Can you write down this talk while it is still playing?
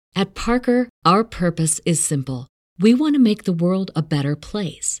At Parker, our purpose is simple. We want to make the world a better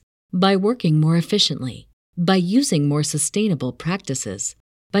place by working more efficiently, by using more sustainable practices,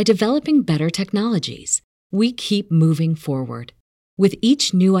 by developing better technologies. We keep moving forward. With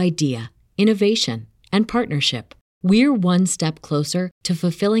each new idea, innovation, and partnership, we're one step closer to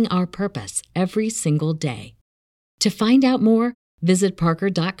fulfilling our purpose every single day. To find out more, visit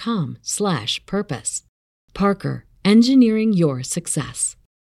parker.com/purpose. Parker, engineering your success.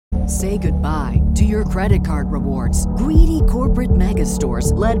 Say goodbye to your credit card rewards. Greedy corporate mega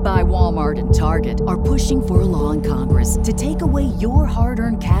stores, led by Walmart and Target, are pushing for a law in Congress to take away your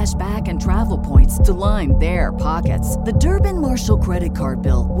hard-earned cash back and travel points to line their pockets. The Durbin-Marshall credit card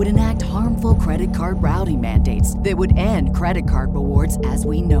bill would enact harmful credit card routing mandates that would end credit card rewards as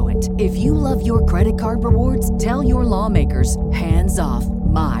we know it. If you love your credit card rewards, tell your lawmakers, hands off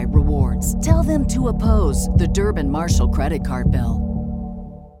my rewards. Tell them to oppose the Durbin-Marshall credit card bill.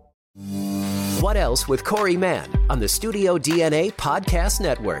 What Else with Corey Mann on the Studio DNA Podcast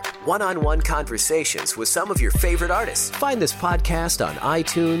Network. One-on-one conversations with some of your favorite artists. Find this podcast on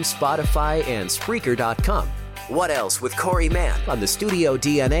iTunes, Spotify, and Spreaker.com. What Else with Corey Mann on the Studio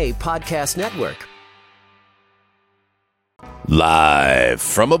DNA Podcast Network. Live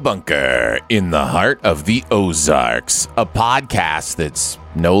from a bunker in the heart of the Ozarks, a podcast that's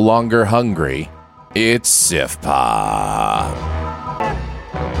no longer hungry. It's SIFPA.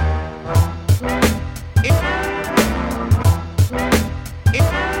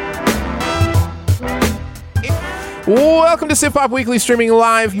 Welcome to Sip Pop Weekly, streaming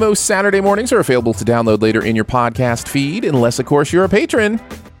live most Saturday mornings, are available to download later in your podcast feed, unless, of course, you're a patron.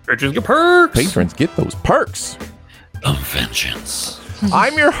 Patrons get perks. Patrons get those perks. Of vengeance.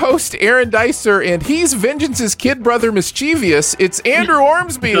 I'm your host, Aaron Dicer, and he's Vengeance's kid brother, Mischievous. It's Andrew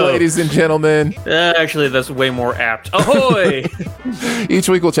Ormsby, ladies and gentlemen. Actually, that's way more apt. Ahoy! Each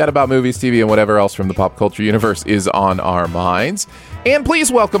week we'll chat about movies, TV, and whatever else from the pop culture universe is on our minds. And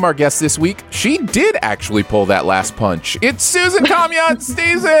please welcome our guest this week. She did actually pull that last punch. It's Susan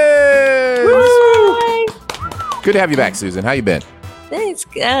Kamyat-Stevens! Good to have you back, Susan. How you been? Thanks.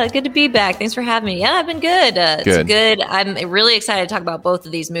 Good to be back. Thanks for having me. Yeah, I've been good. It's good. I'm really excited to talk about both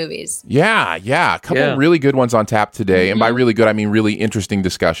of these movies. Yeah. A couple really good ones on tap today. And by really good, I mean really interesting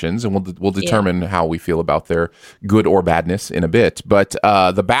discussions. And we'll determine how we feel about their good or badness in a bit. But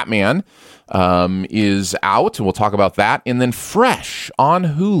The Batman is out, and we'll talk about that. And then Fresh on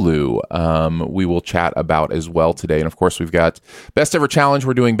Hulu, we will chat about as well today. And of course, we've got Best Ever Challenge.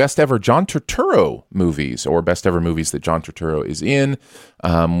 We're doing Best Ever John Turturro movies, or Best Ever movies that John Turturro is in.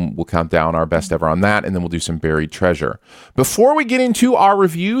 We'll count down our best ever on that, and then we'll do some buried treasure. Before we get into our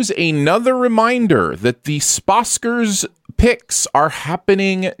reviews, another reminder that the Sposkers picks are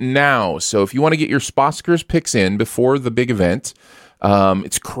happening now. So if you want to get your Sposkers picks in before the big event,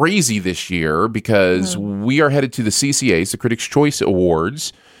 it's crazy this year because we are headed to the CCAs, the Critics' Choice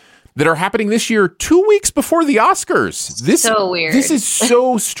Awards, that are happening this year 2 weeks before the Oscars. This so weird. This is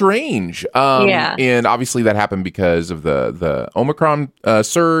so strange. And obviously that happened because of the Omicron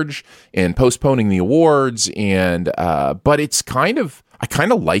surge and postponing the awards. And but it's I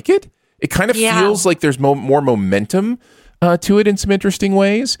kind of like it. It kind of feels like there's more momentum to it in some interesting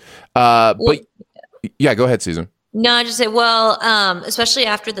ways. But yeah, go ahead, Susan. No, I just say, especially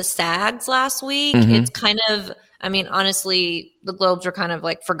after the SAGs last week, it's kind of, I mean, honestly, the Globes were kind of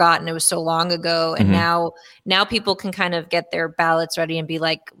like forgotten. It was so long ago. And now people can kind of get their ballots ready and be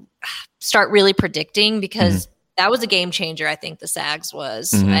like, start really predicting, because that was a game changer. I think the SAGs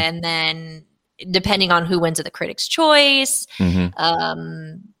was. And then depending on who wins at the Critics' Choice, I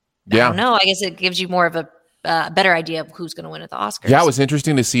don't know. I guess it gives you more of a better idea of who's going to win at the Oscars. Yeah, it was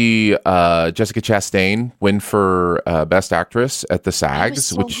interesting to see Jessica Chastain win for Best Actress at the SAGs. I was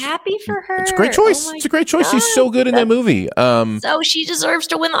so happy for her. It's a great choice. It's a great choice. God. She's so good in that movie. So she deserves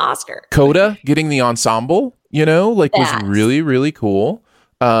to win the Oscar. Coda getting the ensemble, was really, really cool.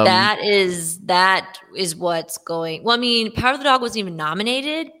 That is what's going. Well, I mean, Power of the Dog wasn't even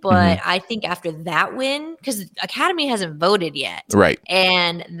nominated, but I think after that win, because Academy hasn't voted yet, right?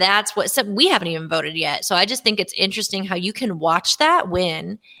 And that's we haven't even voted yet. So I just think it's interesting how you can watch that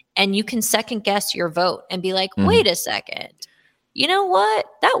win and you can second guess your vote and be like, wait a second. You know what?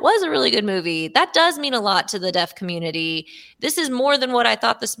 That was a really good movie. That does mean a lot to the deaf community. This is more than what I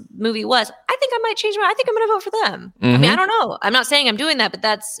thought this movie was. I think I might change I think I'm going to vote for them. I mean, I don't know. I'm not saying I'm doing that, but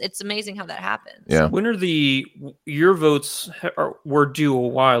it's amazing how that happens. Yeah. When are your votes were due a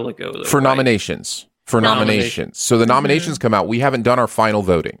while ago, though, for nominations? for nominations. So the nominations come out. We haven't done our final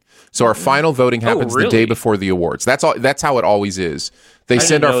voting. So our final voting happens the day before the awards. That's all. That's how it always is. They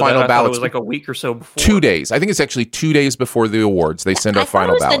send our final ballots. It was like a week or so before. 2 days. I think it's actually 2 days before the awards. They send our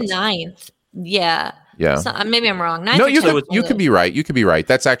final ballots. I thought it was the 9th. Yeah. Yeah. So, maybe I'm wrong. No, you could be right. You could be right.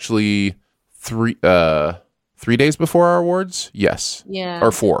 That's actually 3 days before our awards. Yes. Yeah.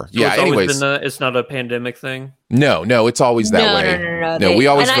 Or 4. So yeah. Anyways, it's not a pandemic thing. No, it's always that way. No. We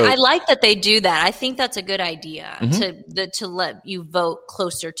always. And I like that they do that. I think that's a good idea to let you vote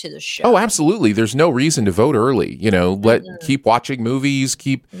closer to the show. Oh, absolutely. There's no reason to vote early. Keep watching movies.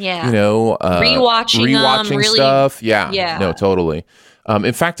 Keep rewatching them, stuff. Yeah. No, totally.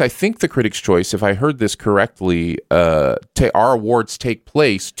 In fact, I think the Critics' Choice, if I heard this correctly, our awards take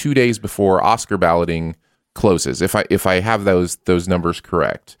place 2 days before Oscar balloting closes. If I have those numbers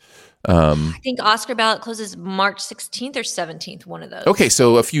correct. I think Oscar ballot closes March 16th or 17th, one of those. Okay,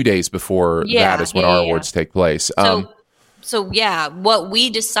 so a few days before that is when our awards take place. So what we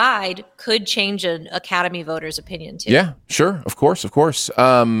decide could change an Academy voter's opinion too. Yeah, sure, of course. That's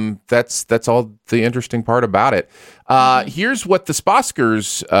all the interesting part about it. Here's what the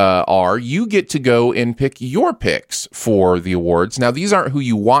Sposkers are. You get to go and pick your picks for the awards. Now, these aren't who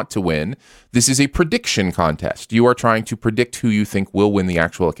you want to win. This is a prediction contest. You are trying to predict who you think will win the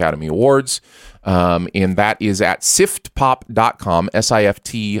actual Academy Awards. And that is at siftpop.com,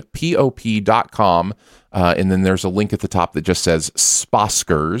 siftpop.com. And then there's a link at the top that just says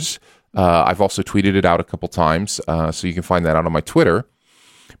Sposkers. I've also tweeted it out a couple times, so you can find that out on my Twitter.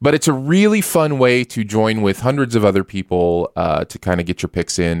 But it's a really fun way to join with hundreds of other people to kind of get your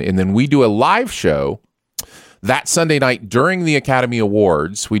picks in. And then we do a live show that Sunday night during the Academy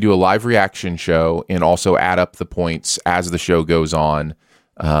Awards. We do a live reaction show and also add up the points as the show goes on.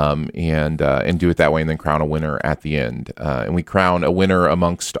 And do it that way, and then crown a winner at the end. And we crown a winner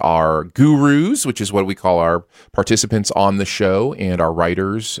amongst our gurus, which is what we call our participants on the show, and our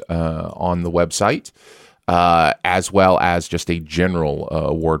writers on the website, as well as just a general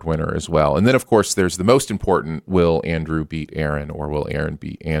award winner as well. And then, of course, there's the most important: will Andrew beat Aaron, or will Aaron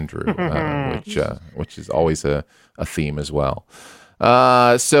beat Andrew? Which is always a theme as well.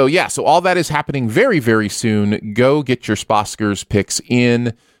 So all that is happening very, very soon. Go get your Sposkers picks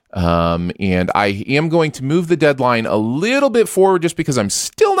in. And I am going to move the deadline a little bit forward just because I'm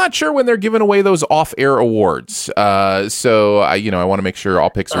still not sure when they're giving away those off-air awards. So I want to make sure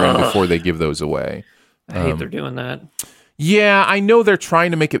all picks are in before they give those away. I hate they're doing that. Yeah, I know they're trying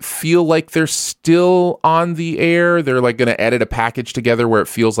to make it feel like they're still on the air. They're like going to edit a package together where it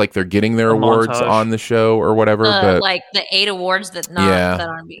feels like they're getting their awards on the show or whatever. But like the 8 awards that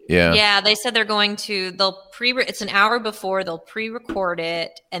aren't being. Yeah, they said they're going to. It's an hour before. They'll pre-record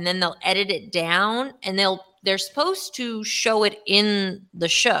it and then they'll edit it down and they're supposed to show it in the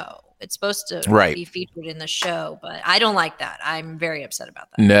show. It's supposed to be featured in the show, but I don't like that. I'm very upset about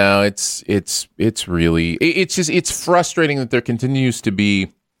that. No, it's really it's frustrating that there continues to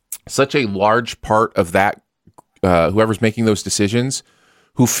be such a large part of that whoever's making those decisions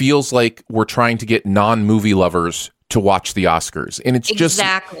who feels like we're trying to get non-movie lovers to watch the Oscars. And it's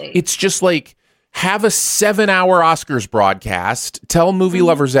just like, have a 7-hour Oscars broadcast, tell movie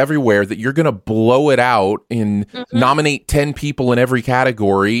lovers everywhere that you're going to blow it out and nominate 10 people in every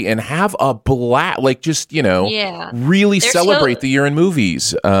category and have a really celebrate the year in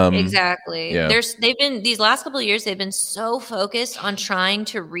movies. Exactly. Yeah. They've been these last couple of years, they've been so focused on trying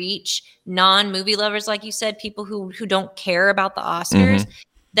to reach non-movie lovers, like you said, people who don't care about the Oscars.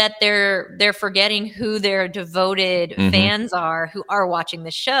 That they're forgetting who their devoted fans are who are watching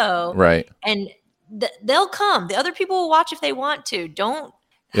the show. Right. And they'll come. The other people will watch if they want to. Don't.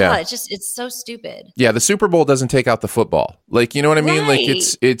 Yeah. It's so stupid. Yeah. The Super Bowl doesn't take out the football. Like, you know what I mean? Right. Like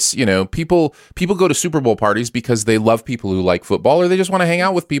it's, people go to Super Bowl parties because they love people who like football or they just want to hang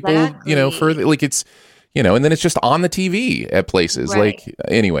out with people, for like it's, and then it's just on the TV at places. Right. Like,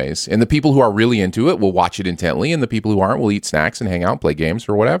 anyways, and the people who are really into it will watch it intently, and the people who aren't will eat snacks and hang out, and play games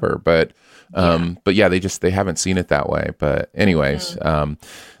or whatever. But they haven't seen it that way. But anyways,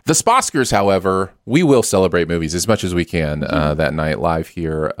 the Sposkers, however, we will celebrate movies as much as we can that night live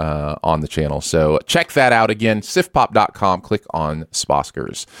here on the channel. So check that out again, siftpop.com. Click on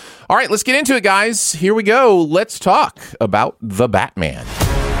Sposkers. All right, let's get into it, guys. Here we go. Let's talk about The Batman.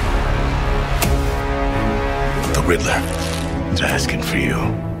 The Riddler is asking for you.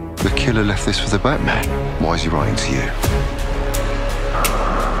 The killer left this for the Batman. Why is he writing to you?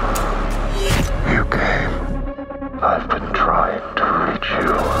 You came. I've been trying to reach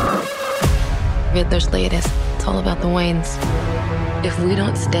you. Riddler's latest. It's all about the Waynes. If we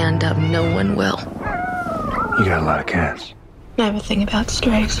don't stand up, no one will. You got a lot of cats. I have a thing about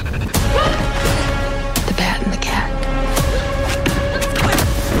strays. the bat and the cat.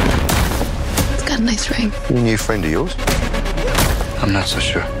 It's got a nice ring. A new friend of yours? I'm not so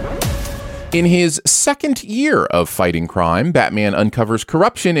sure. In his second year of fighting crime, Batman uncovers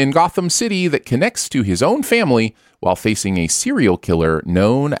corruption in Gotham City that connects to his own family while facing a serial killer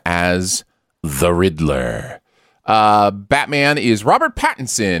known as the Riddler. Batman is Robert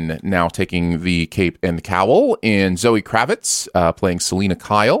Pattinson, now taking the cape and cowl, and Zoe Kravitz playing Selina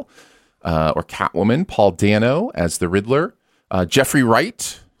Kyle, or Catwoman, Paul Dano as the Riddler. Jeffrey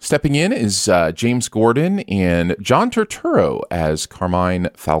Wright stepping in is James Gordon, and John Turturro as Carmine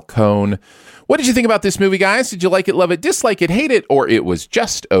Falcone. What did you think about this movie, guys? Did you like it, love it, dislike it, hate it, or it was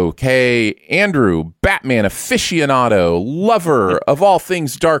just okay? Andrew, Batman aficionado, lover of all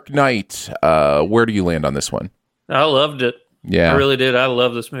things Dark Knight. Where do you land on this one? I loved it. Yeah. I really did. I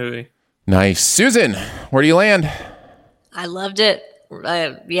love this movie. Nice. Susan, where do you land? I loved it.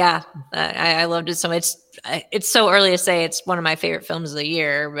 I loved it so much. It's so early to say it's one of my favorite films of the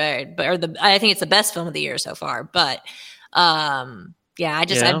year, I think it's the best film of the year so far. But I've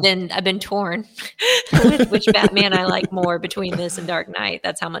been torn with which Batman I like more between this and Dark Knight.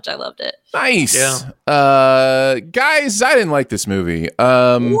 That's how much I loved it. Nice. Yeah. Guys, I didn't like this movie.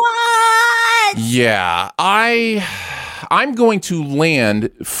 What? Yeah, I'm going to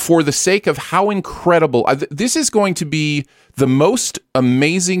land for the sake of how incredible. This is going to be the most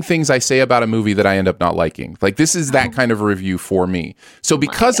amazing things I say about a movie that I end up not liking. Like, this is that kind of a review for me. So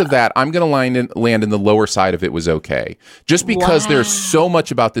because of that, I'm going to land in the lower side of it was okay. Just because there's so much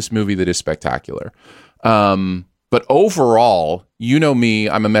about this movie that is spectacular. But overall, you know me,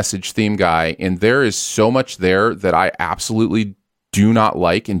 I'm a message theme guy, and there is so much there that I absolutely do not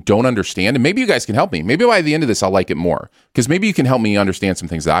like and don't understand. And maybe you guys can help me. Maybe by the end of this, I'll like it more, because maybe you can help me understand some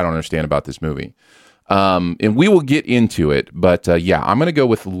things that I don't understand about this movie. And we will get into it. But I'm going to go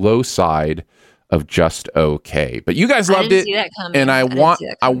with low side of just okay. But you guys loved it. And I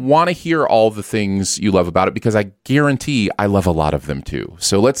want to hear all the things you love about it, because I guarantee I love a lot of them too.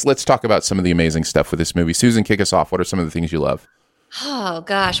 So let's talk about some of the amazing stuff with this movie. Susan, kick us off. What are some of the things you love? Oh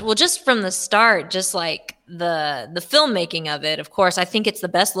gosh. Well, just from the start, just like the filmmaking of it, of course, I think it's the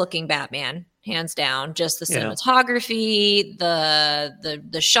best looking Batman, hands down. Just the cinematography,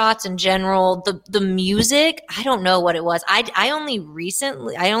 the shots in general, the music. I don't know what it was. I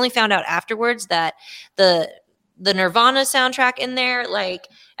only found out afterwards that the Nirvana soundtrack in there, like,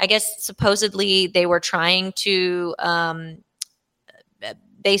 I guess supposedly they were trying to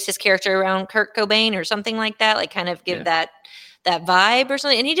base his character around Kurt Cobain or something like that, like kind of give that vibe or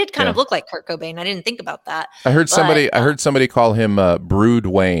something. And he did kind of look like Kurt Cobain. I didn't think about that. I heard somebody call him Brood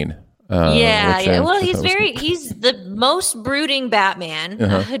Wayne. Well, he's the most brooding Batman,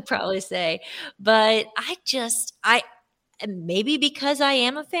 I would probably say. But maybe because I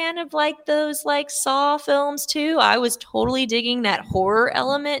am a fan of like those like Saw films too, I was totally digging that horror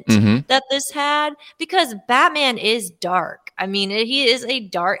element that this had, because Batman is dark. I mean, it's a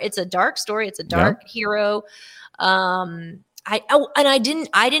dark story. It's a dark hero. I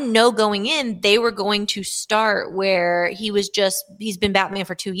didn't know going in they were going to start where he's been Batman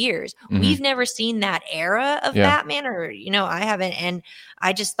for 2 years. We've never seen that era of Batman, or I haven't, and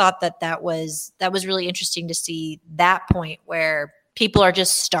I just thought that was really interesting to see that point where people are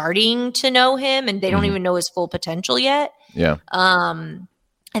just starting to know him and they don't even know his full potential yet. Yeah.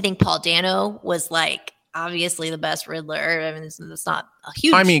 I think Paul Dano was like obviously the best Riddler. I mean, it's not a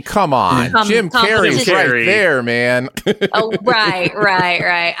huge. I mean, come on, Jim Carrey's right there, man. Oh, right.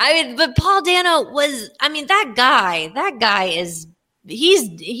 I mean, but Paul Dano was. I mean, that guy is.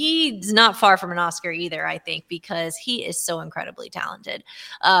 He's not far from an Oscar either, I think, because he is so incredibly talented.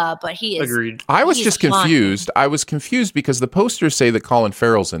 But he is. Agreed. I was just confused. I was confused because the posters say that Colin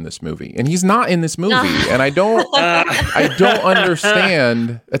Farrell's in this movie, and he's not in this movie, and I don't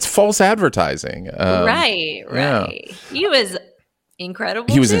understand. It's false advertising. Right. Yeah. He was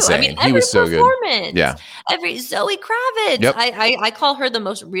incredible. He was too. insane. I mean, he was so good. Yeah. Every Zoe Kravitz. Yep. I call her the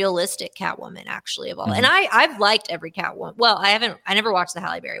most realistic Catwoman, actually, of all. And I've liked every Catwoman. Well, I never watched the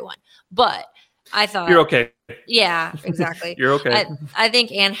Halle Berry one, but I thought you're okay. Yeah, exactly. You're okay. I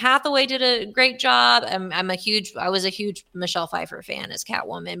think Anne Hathaway did a great job. I was a huge Michelle Pfeiffer fan as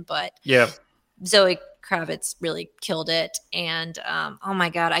Catwoman, but Zoe Kravitz really killed it, and oh my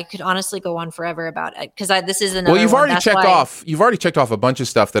god, I could honestly go on forever about it, because this is another. Well, you've already checked off a bunch of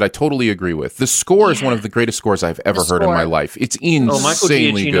stuff that I totally agree with. The score is one of the greatest scores I've ever heard in my life. It's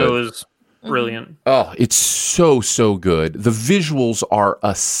insanely good. Is brilliant. Oh, it's so good. The visuals are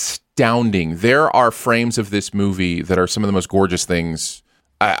astounding. There are frames of this movie that are some of the most gorgeous things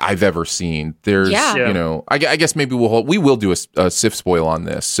I've ever seen. There's, Yeah. you know, I guess maybe we will do a Sif spoil on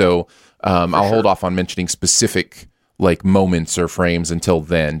this. So I'll hold off on mentioning specific like moments or frames until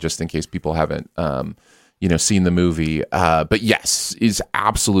then, just in case people haven't, you know, seen the movie. But yes, is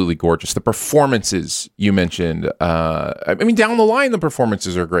absolutely gorgeous. The performances you mentioned, I mean, down the line, the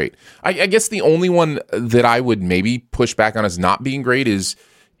performances are great. I guess the only one that I would maybe push back on as not being great is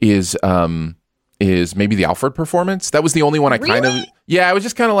maybe the Alfred performance. That was the only one I kind of, I was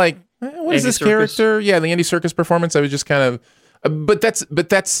just kind of like, what is Andy this Serkis. character? Yeah, the Andy Serkis performance. I was just kind of, but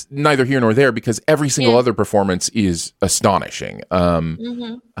that's neither here nor there because every single other performance is astonishing.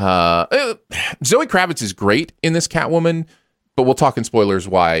 Zoe Kravitz is great in this Catwoman, but we'll talk in spoilers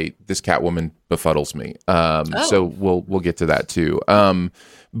why this Catwoman befuddles me. So we'll get to that too.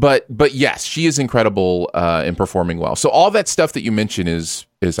 But yes, she is incredible in performing well. So all that stuff that you mentioned is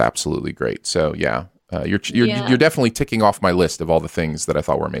absolutely great. So yeah. You're definitely ticking off my list of all the things that I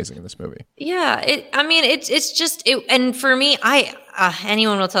thought were amazing in this movie. Yeah, it's just and for me,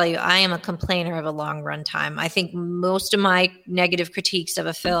 anyone will tell you I am a complainer of a long run time. I think most of my negative critiques of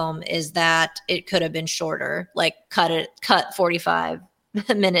a film is that it could have been shorter, like cut 45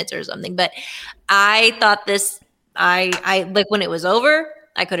 minutes or something. But I thought this, I like when it was over,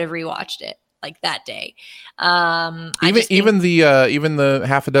 I could have rewatched it like that day. Even the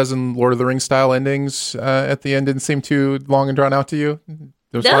half a dozen Lord of the Rings style endings at the end didn't seem too long and drawn out to you.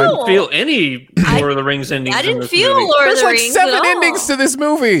 It was No. fine. I didn't feel any Lord of the Rings endings. I in didn't this feel movie. Lord of There's the like Rings 7 at all. endings to this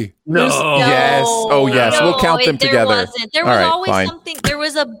movie. No. Yes. Oh, yes. We'll count them together. There wasn't. There All was right, always fine. something. There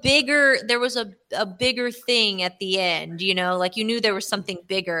was a bigger thing at the end. You know, like you knew there was something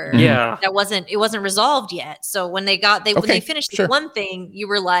bigger. Yeah. It wasn't resolved yet. So when they finished sure. this one thing, you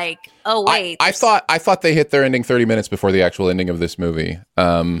were like, oh wait. I thought they hit their ending 30 minutes before the actual ending of this movie.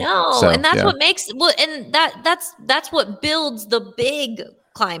 No, so, and that's yeah. what makes and that's what builds the big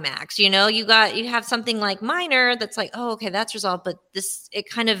climax. You know, you have something like minor that's like, oh, okay, that's resolved, but it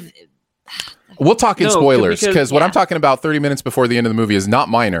kind of. We'll talk in No, spoilers because- because what I'm talking about 30 minutes before the end of the movie is not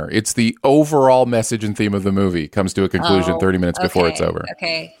minor. It's the overall message and theme of the movie comes to a conclusion 30 minutes before it's over.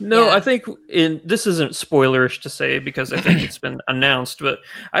 Okay. No, yeah. I think this isn't spoilerish to say because I think it's been announced, but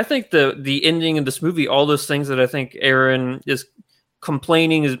I think the ending of this movie, all those things that I think Aaron is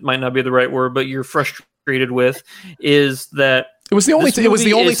complaining might not be the right word, but you're frustrated with is that It was the only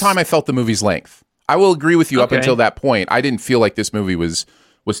movie time I felt the movie's length. I will agree with you up Okay. until that point. I didn't feel like this movie was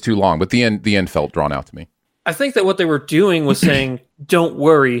too long, but the end felt drawn out to me. I think that what they were doing was saying, don't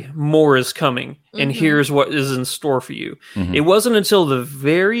worry, more is coming. And here's what is in store for you. Mhm. It wasn't until the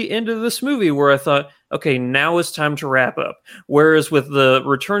very end of this movie where I thought, okay, now it's time to wrap up. Whereas with the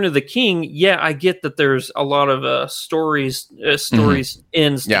Return of the King, yeah, I get that there's a lot of stories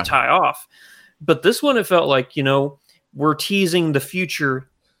ends Yeah. to tie off. But this one, it felt like, you know, we're teasing the future.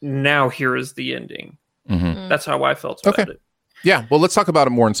 Now here is the ending. Mhm. That's how I felt about Okay. it. Yeah, well, let's talk about it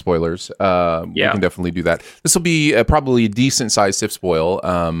more in spoilers. We can definitely do that. This will be probably a decent sized Sif spoil.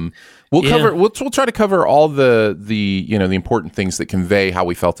 We'll try to cover all the important things that convey how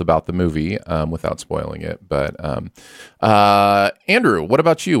we felt about the movie without spoiling it. But Andrew, what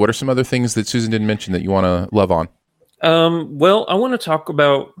about you? What are some other things that Susan didn't mention that you want to love on? Well, I want to talk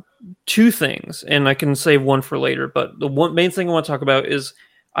about two things, and I can save one for later. But the one main thing I want to talk about is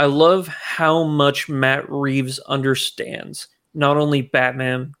I love how much Matt Reeves understands not only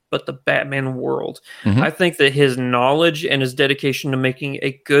Batman, but the Batman world. Mhm. I think that his knowledge and his dedication to making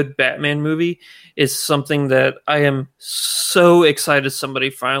a good Batman movie is something that I am so excited somebody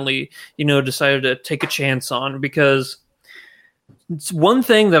finally, decided to take a chance on, because it's one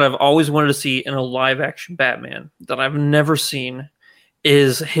thing that I've always wanted to see in a live action Batman that I've never seen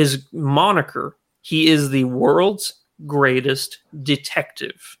is his moniker. He is the world's greatest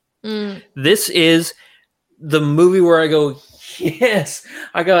detective. This is the movie where I go, yes,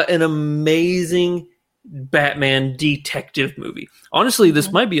 I got an amazing Batman detective movie. Honestly,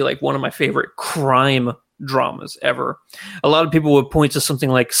 this might be like one of my favorite crime dramas ever. A lot of people would point to something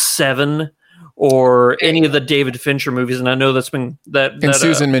like Seven or any of the David Fincher movies, and I know that's been that. And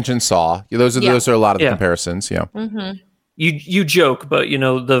Susan mentioned Saw. Those are a lot of the comparisons. Yeah. Mm-hmm. You joke, but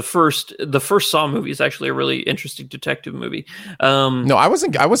the first Saw movie is actually a really interesting detective movie. No, I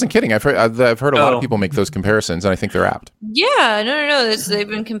wasn't kidding. I've heard a lot of people make those comparisons, and I think they're apt. Yeah, no. They've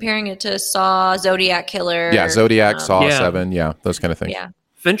been comparing it to Saw, Zodiac Killer. Yeah, Zodiac, Saw, Yeah. 7, yeah, those kind of things. Yeah.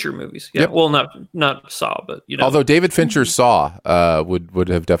 Fincher movies. Yeah. Yep. Well, not Saw, but Although David Fincher's Saw would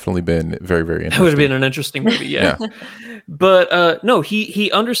have definitely been very, very interesting. that would have been an interesting movie. Yeah. But no,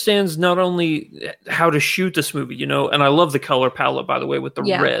 he understands not only how to shoot this movie, and I love the color palette, by the way, with the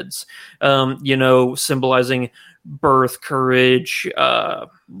reds, symbolizing birth, courage,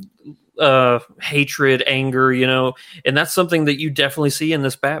 hatred, anger, and that's something that you definitely see in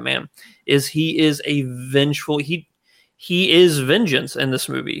this Batman. Is he is a vengeful, he is vengeance in this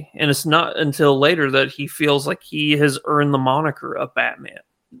movie, and it's not until later that he feels like he has earned the moniker of Batman,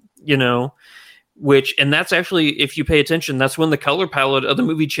 and that's actually, if you pay attention, that's when the color palette of the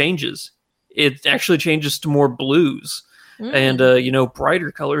movie changes. It actually changes to more blues and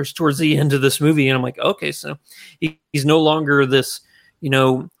brighter colors towards the end of this movie, and I'm like, okay, so he's no longer this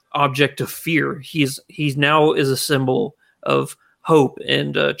object of fear. He's now is a symbol of hope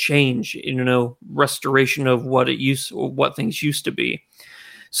and change, restoration of what things used to be.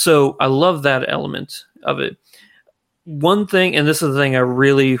 So I love that element of it. One thing, and this is the thing I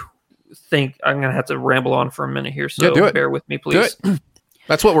really think I'm going to have to ramble on for a minute here, so bear with me, please.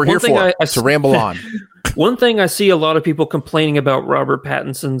 That's what we're here for, to ramble on. One thing I see a lot of people complaining about Robert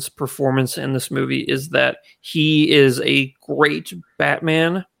Pattinson's performance in this movie is that he is a great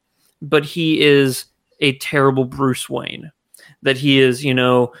Batman, but he is a terrible Bruce Wayne. That he is, a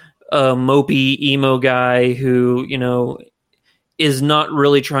mopey emo guy who, is not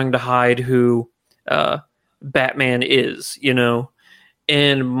really trying to hide who Batman is,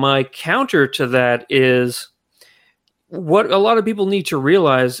 And my counter to that is, what a lot of people need to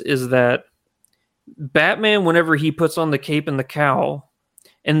realize is that Batman, whenever he puts on the cape and the cowl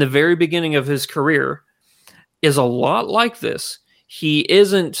in the very beginning of his career, is a lot like this. He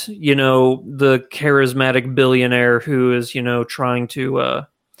isn't, the charismatic billionaire who is, trying to,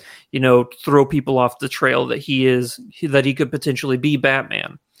 throw people off the trail that he could potentially be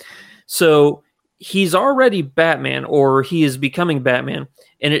Batman. So he's already Batman, or he is becoming Batman.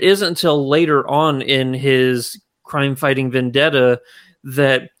 And it isn't until later on in his crime-fighting vendetta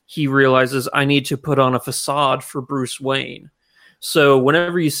that he realizes, I need to put on a facade for Bruce Wayne. So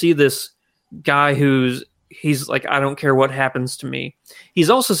whenever you see this guy he's like, I don't care what happens to me, he's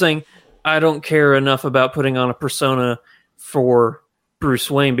also saying, I don't care enough about putting on a persona for Bruce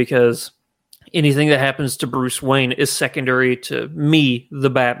Wayne, because anything that happens to Bruce Wayne is secondary to me, the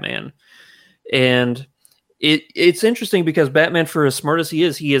Batman. And it's interesting because Batman, for as smart as he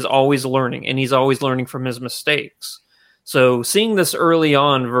is always learning, and he's always learning from his mistakes. So seeing this early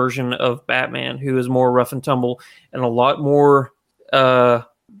on version of Batman, who is more rough and tumble and a lot more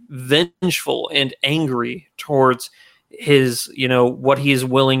vengeful and angry towards his, what he's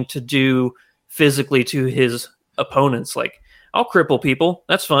willing to do physically to his opponents. Like, I'll cripple people.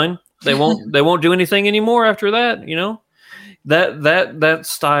 That's fine. They won't do anything anymore after that. That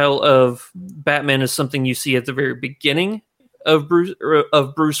style of Batman is something you see at the very beginning of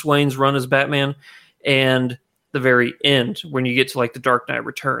Bruce Wayne's run as Batman, and the very end when you get to like the Dark Knight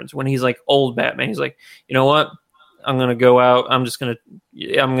Returns, when he's like old Batman. He's like, you know what? I'm going to go out. I'm going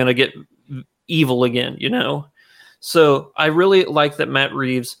to get evil again, So I really like that Matt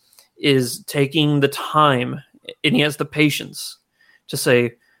Reeves is taking the time, and he has the patience to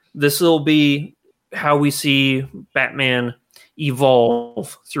say, this will be how we see Batman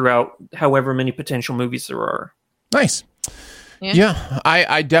evolve throughout however many potential movies there are. Nice. Yeah,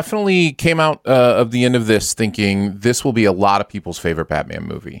 I definitely came out of the end of this thinking this will be a lot of people's favorite Batman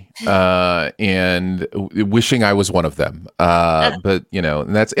movie, and wishing I was one of them. But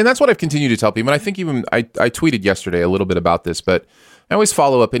and that's what I've continued to tell people. And I think even I tweeted yesterday a little bit about this, but I always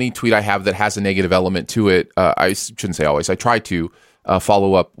follow up any tweet I have that has a negative element to it. I shouldn't say always. I try to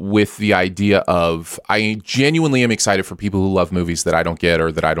follow up with the idea of, I genuinely am excited for people who love movies that I don't get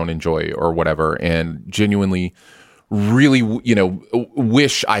or that I don't enjoy or whatever, and genuinely really,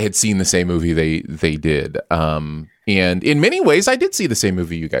 wish I had seen the same movie they did. And in many ways, I did see the same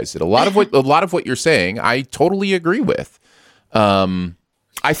movie you guys did. A lot of what you're saying, I totally agree with.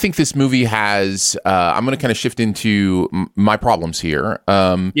 I think this movie has. I'm going to kind of shift into my problems here.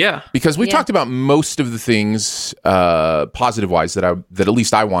 Because we talked about most of the things positive wise that at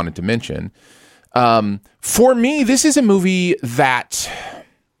least I wanted to mention. For me, this is a movie that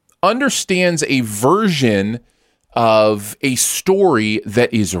understands a version of a story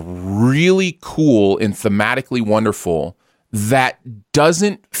that is really cool and thematically wonderful that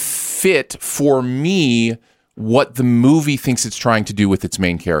doesn't fit, for me, what the movie thinks it's trying to do with its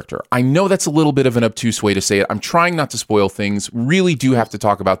main character. I know that's a little bit of an obtuse way to say it. I'm trying not to spoil things. Really do have to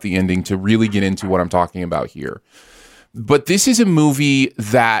talk about the ending to really get into what I'm talking about here. But this is a movie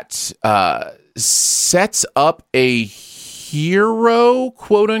that sets up a hero,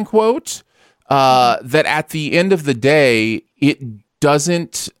 quote unquote, that at the end of the day, it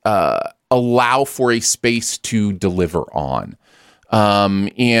doesn't allow for a space to deliver on.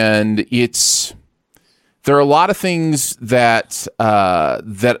 And there are a lot of things that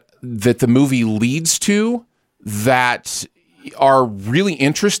the movie leads to that are really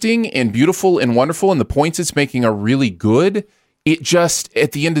interesting and beautiful and wonderful, and the points it's making are really good. It just,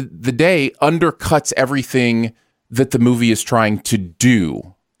 at the end of the day, undercuts everything that the movie is trying to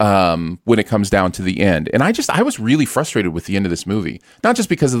do when it comes down to the end. And I was really frustrated with the end of this movie, not just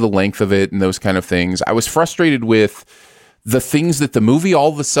because of the length of it and those kind of things. I was frustrated with the things that the movie all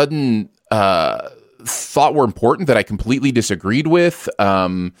of a sudden thought were important that I completely disagreed with.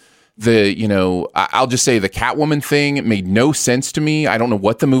 I'll just say the Catwoman thing made no sense to me. I don't know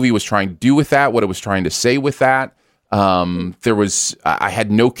what the movie was trying to do with that, what it was trying to say with that. I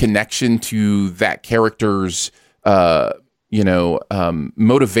had no connection to that character's,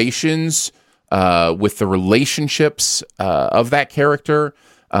 motivations, with the relationships, of that character.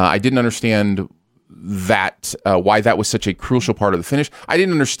 I didn't understand that, why that was such a crucial part of the finish. I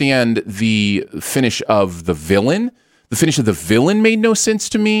didn't understand the finish of the villain. The finish of the villain made no sense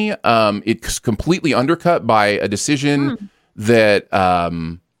to me. It's completely undercut by a decision that,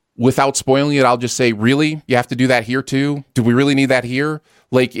 without spoiling it, I'll just say, really? You have to do that here too? Do we really need that here?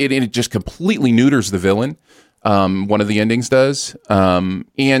 Like, it just completely neuters the villain. One of the endings does.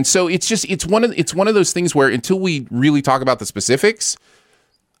 And so it's one of those things where until we really talk about the specifics,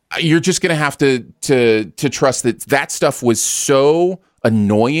 you're just going to have to trust that stuff was so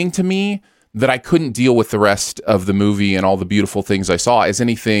annoying to me that I couldn't deal with the rest of the movie and all the beautiful things I saw as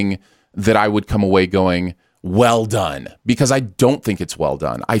anything that I would come away going, well done, because I don't think it's well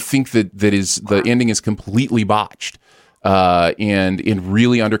done. I think that the ending is completely botched, and it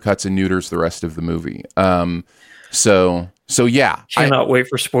really undercuts and neuters the rest of the movie. So yeah, cannot wait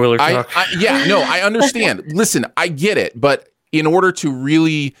for spoiler talk. I understand. Listen, I get it, but in order to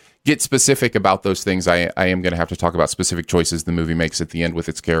really get specific about those things, I am going to have to talk about specific choices the movie makes at the end with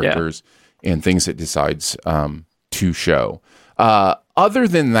its characters and things it decides to show. Other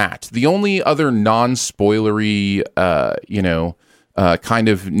than that, the only other non-spoilery, kind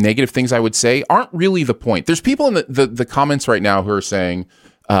of negative things I would say aren't really the point. There's people in the comments right now who are saying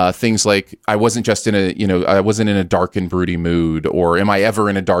things like, I wasn't in a dark and broody mood, or am I ever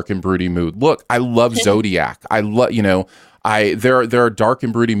in a dark and broody mood? Look, I love Zodiac. I love, there are dark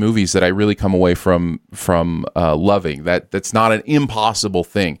and broody movies that I really come away from loving. That's not an impossible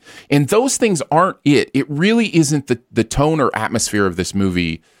thing. And those things aren't it. It really isn't the tone or atmosphere of this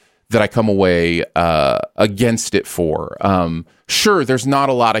movie that I come away against it for. Sure, there's not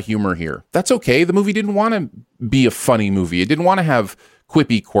a lot of humor here. That's okay. The movie didn't want to be a funny movie. It didn't want to have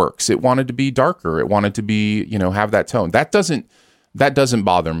quippy quirks. It wanted to be darker. It wanted to be, have that tone. That doesn't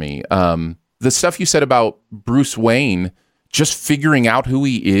bother me. The stuff you said about Bruce Wayne, just figuring out who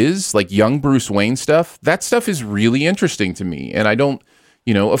he is, like young Bruce Wayne stuff, that stuff is really interesting to me. And I don't,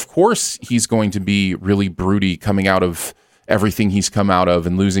 of course he's going to be really broody coming out of everything he's come out of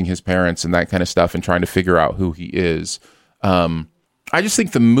and losing his parents and that kind of stuff and trying to figure out who he is. I just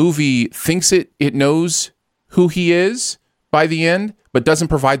think the movie thinks it knows who he is by the end, but doesn't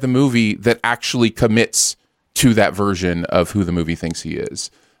provide the movie that actually commits to that version of who the movie thinks he is.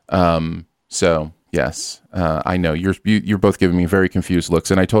 So yes, I know you're both giving me very confused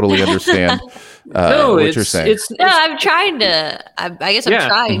looks, and I totally understand what you're saying. I'm trying to. I guess I'm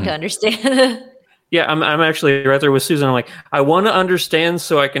trying to understand. Yeah, I'm actually right there with Susan. I'm like, I want to understand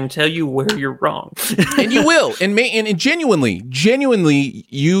so I can tell you where you're wrong, and you will, and genuinely,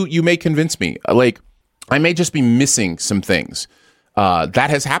 you may convince me. Like, I may just be missing some things. That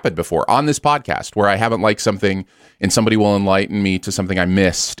has happened before on this podcast where I haven't liked something and somebody will enlighten me to something I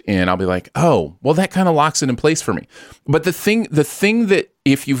missed, and I'll be like, oh, well, that kind of locks it in place for me. But the thing that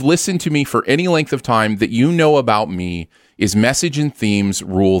if you've listened to me for any length of time that you know about me is message and themes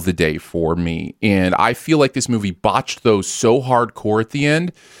rule the day for me. And I feel like this movie botched those so hardcore at the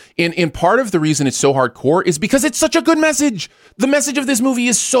end. And part of the reason it's so hardcore is because it's such a good message. The message of this movie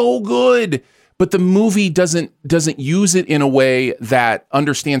is so good. But the movie doesn't use it in a way that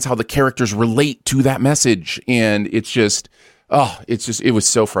understands how the characters relate to that message. And it was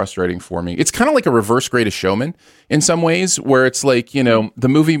so frustrating for me. It's kind of like a reverse Greatest Showman in some ways, where it's like, the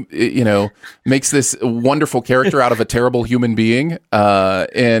movie, makes this wonderful character out of a terrible human being.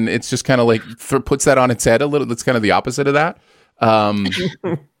 And it's just kind of like puts that on its head a little. That's kind of the opposite of that.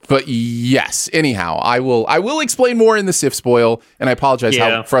 But yes, anyhow, I will explain more in the Sif spoil, and I apologize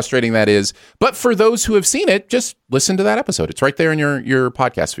how frustrating that is. But for those who have seen it, just listen to that episode. It's right there in your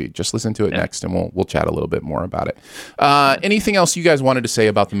podcast feed. Just listen to it next, and we'll chat a little bit more about it. Anything else you guys wanted to say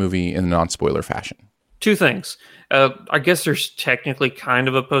about the movie in non-spoiler fashion? Two things. I guess there's technically kind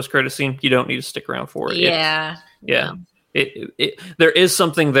of a post-credit scene. You don't need to stick around for it. Yeah. There is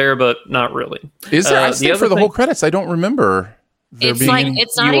something there, but not really. Is there? I stayed for the whole credits. I don't remember. It's like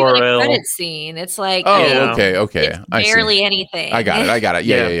it's not even a credit scene. It's like okay. It's barely anything. I got it.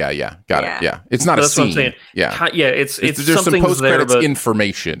 Yeah. Got it. Yeah, it's not a scene. What I'm saying. Yeah, it's there's some post credits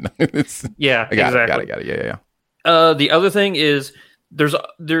information. I got it. Yeah. The other thing is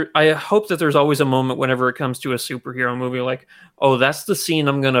I hope that there's always a moment whenever it comes to a superhero movie, like, oh, that's the scene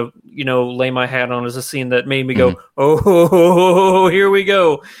I'm gonna lay my hat on, as a scene that made me go, oh, here we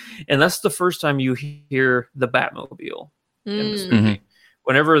go, and that's the first time you hear the Batmobile. In this movie.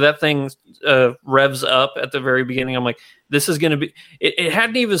 Whenever that thing revs up at the very beginning, I'm like, this is going to be, it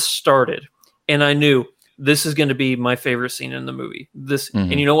hadn't even started, and I knew this is going to be my favorite scene in the movie.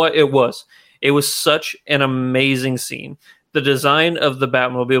 And you know what? It was such an amazing scene. The design of the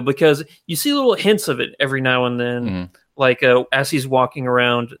Batmobile, because you see little hints of it every now and then, like as he's walking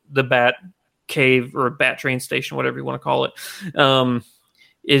around the Bat Cave or Bat train station, whatever you want to call it,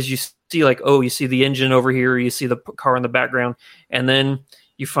 is you see like, oh, you see the engine over here, you see the car in the background, and then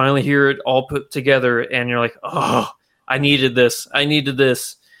you finally hear it all put together, and you're like, oh, I needed this.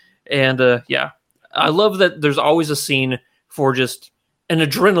 And I love that there's always a scene for just an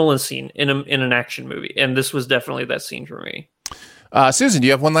adrenaline scene in an action movie, and this was definitely that scene for me. Susan, do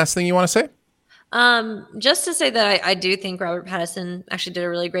you have one last thing you want to say? Just to say that I do think Robert Pattinson actually did a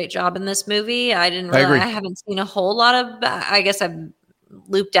really great job in this movie. I haven't seen a whole lot of, I guess I'm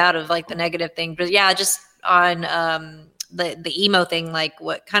looped out of like the negative thing, but yeah, just on the emo thing, like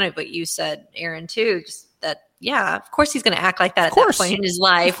what you said, Aaron, too, just that, yeah, of course he's going to act like that at that point in his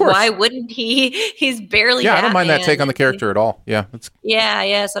life. Why wouldn't he? He's barely I don't mind that take on the character at all. Yeah.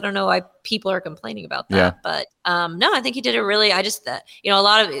 Yes. I don't know why people are complaining about that, but no, I think he did a really, I just, a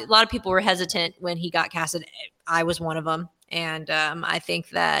lot of people were hesitant when he got casted. I was one of them. And I think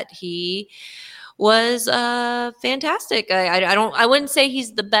that he was fantastic. I wouldn't say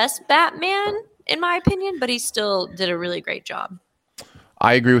he's the best Batman in my opinion, but he still did a really great job.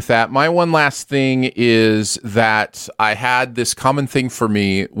 I agree with that. My one last thing is that I had this common thing for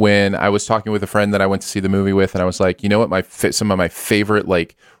me when I was talking with a friend that I went to see the movie with, and I was like, you know what some of my favorite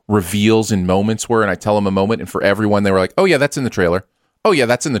like reveals and moments were, and I tell them a moment, and for everyone they were like, oh yeah, that's in the trailer. Oh yeah,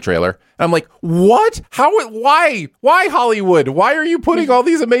 that's in the trailer. And I'm like, what? Why Hollywood? Why are you putting all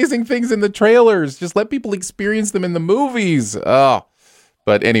these amazing things in the trailers? Just let people experience them in the movies. Oh,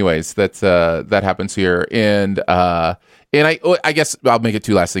 but anyways, that happens here. And I guess I'll make it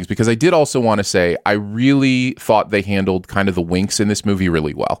two last things, because I did also want to say I really thought they handled kind of the winks in this movie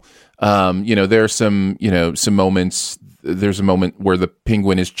really well. There's some moments. There's a moment where the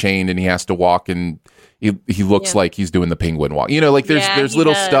penguin is chained and he has to walk, and he looks like he's doing the penguin walk. There's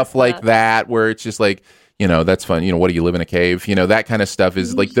little stuff like that where it's just like, that's fun. What do you live in a cave? That kind of stuff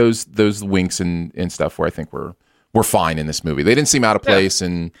is like those winks and stuff where I think we're fine in this movie. They didn't seem out of place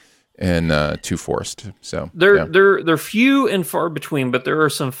and too forced. So they're few and far between, but there are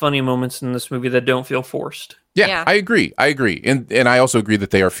some funny moments in this movie that don't feel forced. Yeah. I agree. And I also agree that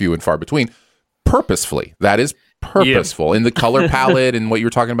they are few and far between purposefully. That is purposeful in the color palette and what you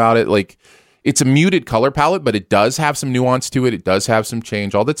were talking about. It like it's a muted color palette, but it does have some nuance to it. It does have some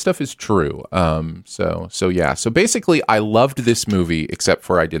change. All that stuff is true. So basically I loved this movie except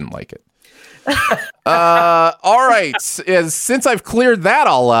for I didn't like it. All right. Since I've cleared that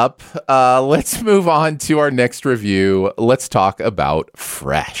all up, let's move on to our next review. Let's talk about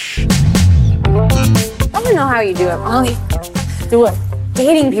Fresh. I don't know how you do it, Molly. Do it.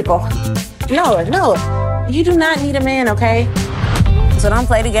 Dating people. No. You do not need a man, okay? So don't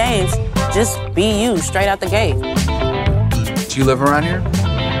play the games. Just be you straight out the gate. Do you live around here?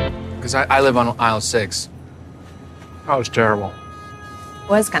 Because I live on aisle 6. Oh, it's terrible.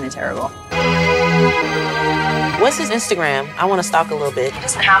 Was kind of terrible. What's his Instagram? I want to stalk a little bit. He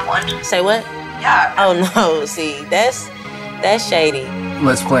doesn't have one. Say what? Yeah. Oh no, see, that's shady.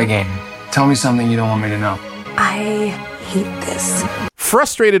 Let's play a game. Tell me something you don't want me to know. I hate this.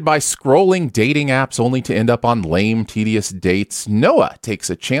 Frustrated by scrolling dating apps only to end up on lame, tedious dates, Noah takes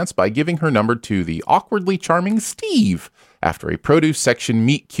a chance by giving her number to the awkwardly charming Steve after a produce section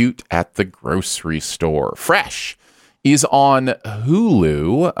meet cute at the grocery store. Fresh is on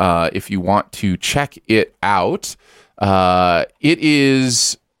Hulu if you want to check it out.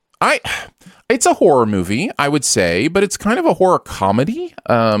 It's a horror movie, I would say, but it's kind of a horror comedy.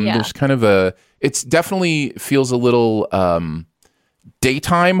 There's kind of it's definitely feels a little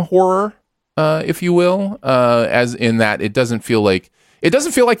daytime horror, if you will, as in that it doesn't feel like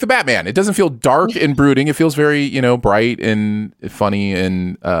the Batman. It doesn't feel dark and brooding. It feels very, bright and funny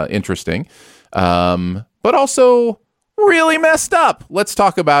and interesting. But also really messed up. Let's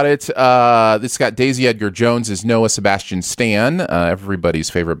talk about it. It's got Daisy Edgar Jones as Noah Sebastian Stan, everybody's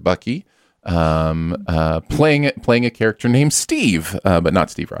favorite Bucky. playing a character named Steve, but not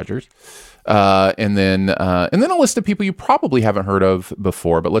Steve Rogers. And then a list of people you probably haven't heard of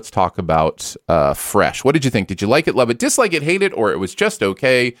before. But let's talk about Fresh. What did you think? Did you like it, love it, dislike it, hate it, or it was just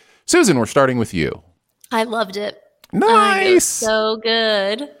okay? Susan, we're starting with you. I loved it. Nice. It was so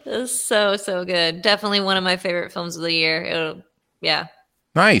good. It was so good. Definitely one of my favorite films of the year. Yeah.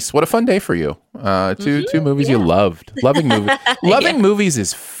 Nice. What a fun day for you. Two movies you loved. Loving movies. Loving movies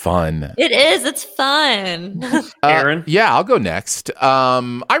is fun. It is. It's fun. Aaron? Yeah, I'll go next.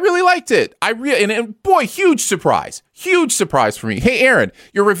 I really liked it. And boy, huge surprise. Huge surprise for me. Hey, Aaron,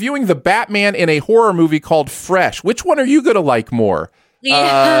 you're reviewing the Batman in a horror movie called Fresh. Which one are you going to like more?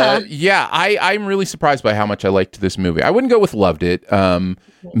 Yeah. I'm really surprised by how much I liked this movie. I wouldn't go with loved it,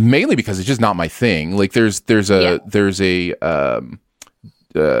 mainly because it's just not my thing. Like there's a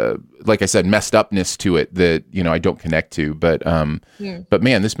like I said, messed upness to it that, I don't connect to. But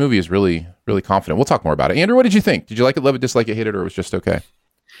man, this movie is really, really confident. We'll talk more about it. Andrew, what did you think? Did you like it, love it, dislike it, hate it, or it was just okay?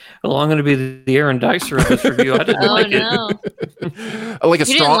 Well, I'm going to be the Aaron Dicer of this review. I didn't like it. Like a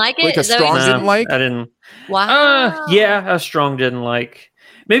you strong, didn't like it? like a strong didn't like? I didn't. Wow. Yeah, a strong didn't like.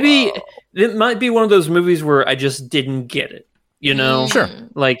 Maybe it might be one of those movies where I just didn't get it. Sure.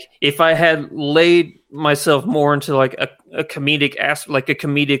 Like if I had laid myself more into like a comedic aspect, like a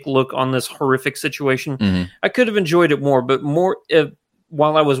comedic look on this horrific situation, I could have enjoyed it more. But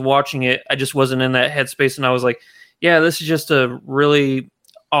while I was watching it, I just wasn't in that headspace, and I was like, "Yeah, this is just a really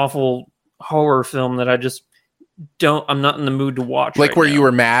awful horror film that I just I'm not in the mood to watch." Like right where now.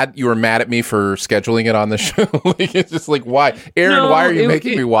 you were mad at me for scheduling it on the show. Like, it's just like, why, Aaron? Why are you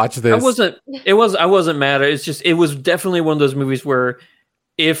making me watch this? I wasn't mad. It's just it was definitely one of those movies where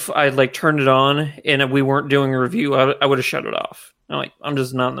if I like turned it on and we weren't doing a review, I would have shut it off. I'm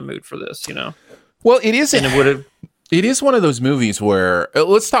just not in the mood for this. Well, it is. And it would have. It is one of those movies where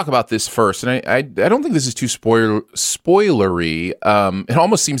let's talk about this first, and I don't think this is too spoilery. It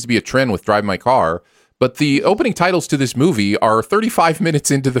almost seems to be a trend with Drive My Car, but the opening titles to this movie are 35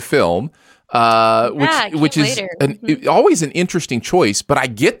 minutes into the film, which is always an interesting choice. But I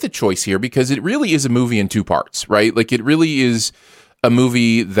get the choice here because it really is a movie in two parts, right? Like it really is a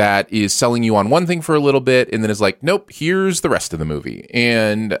movie that is selling you on one thing for a little bit, and then is like, nope, here's the rest of the movie,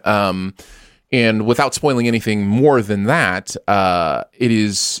 And without spoiling anything more than that, it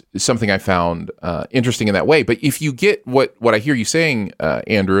is something I found interesting in that way. But if you get what I hear you saying,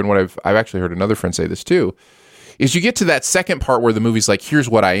 Andrew, and what I've actually heard another friend say this too, is you get to that second part where the movie's like, here's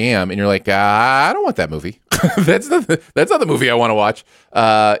what I am, and you're like, I don't want that movie. That's not the movie I want to watch.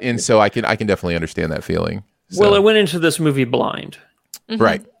 And so I can definitely understand that feeling. So. Well, I went into this movie blind,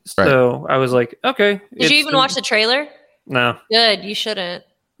 right? So I was like, okay. Did you even watch the trailer? No. Good. You shouldn't.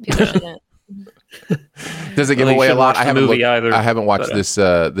 People shouldn't. Does it give away a lot? I haven't watched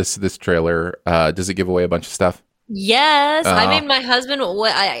but, this trailer. Does it give away a bunch of stuff? Yes, I made my husband.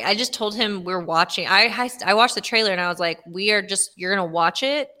 I just told him we're watching. I watched the trailer and I was like, you're gonna watch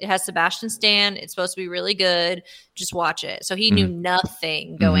it. It has Sebastian Stan. It's supposed to be really good. Just watch it. So he knew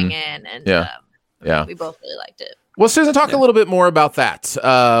nothing going in, and we both really liked it. Well, Susan, talk a little bit more about that.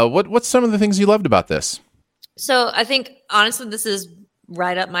 What's some of the things you loved about this? So I think honestly, this is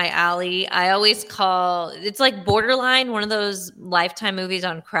right up my alley. I always it's like borderline one of those Lifetime movies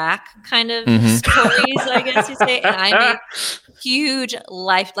on crack kind of stories, I guess you say. And I'm a huge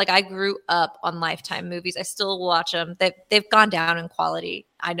I grew up on Lifetime movies. I still watch them. They've gone down in quality.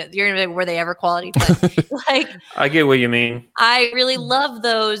 I know you're gonna be like, were they ever quality? But I get what you mean. I really love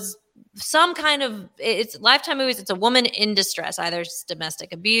those. Some kind of it's Lifetime movies. It's a woman in distress, either it's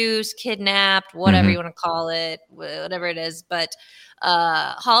domestic abuse, kidnapped, whatever you want to call it, whatever it is. But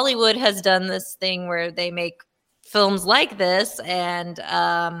Hollywood has done this thing where they make films like this, and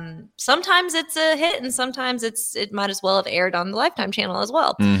sometimes it's a hit, and sometimes it might as well have aired on the Lifetime channel as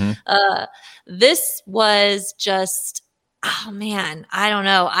well. This was just, oh man, I don't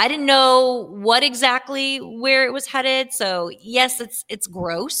know. I didn't know where it was headed. So yes, it's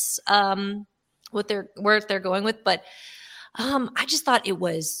gross where they're going with, but I just thought it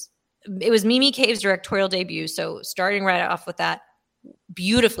was Mimi Cave's directorial debut. So starting right off with that,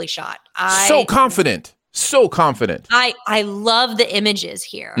 beautifully shot. So confident. I love the images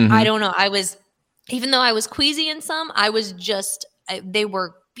here. I don't know. Even though I was queasy in some, I was just, they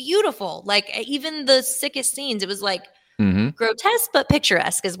were beautiful. Like even the sickest scenes, it was like grotesque, but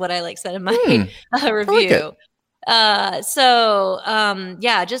picturesque is what I said in my review. Just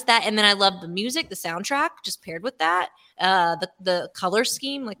that. And then I love the music, the soundtrack just paired with that. The color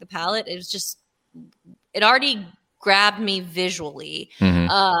scheme, like the palette, it already grabbed me visually.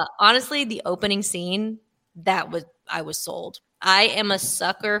 Honestly, the opening scene, I was sold. I am a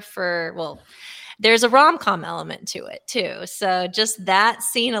sucker for, there's a rom-com element to it too. So just that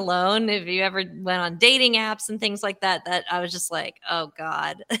scene alone, if you ever went on dating apps and things like that, that I was just like, oh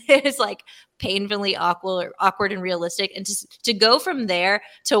God, it's like painfully awkward and realistic. And to go from there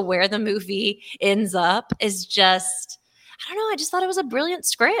to where the movie ends up is just, I don't know. I just thought it was a brilliant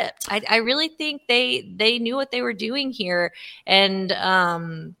script. I really think they knew what they were doing here. And,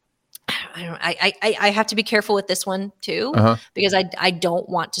 I have to be careful with this one too, because I don't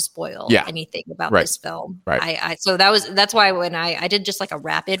want to spoil anything about this film. Right. So that's why when I did just like a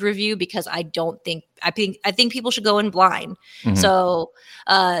rapid review, because I think people should go in blind. Mm-hmm. So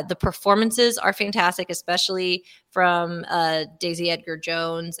the performances are fantastic, especially from Daisy Edgar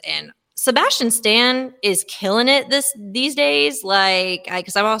Jones, and Sebastian Stan is killing it these days. Like,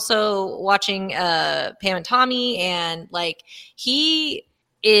 because I'm also watching Pam and Tommy, and like he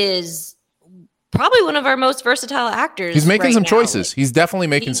is probably one of our most versatile actors. He's making some choices. He's definitely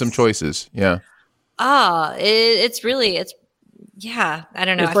making some choices. Yeah. It's I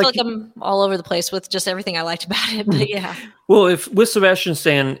don't know. I feel like I'm all over the place with just everything I liked about it, but yeah. Well, with Sebastian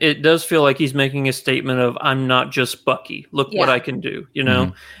Stan, it does feel like he's making a statement of, I'm not just Bucky. Look what I can do, you know?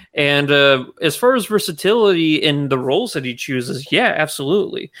 Mm-hmm. And as far as versatility in the roles that he chooses, yeah,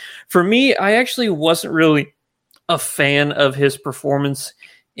 absolutely. For me, I actually wasn't really a fan of his performance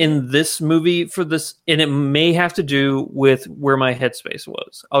in this movie for this, and it may have to do with where my headspace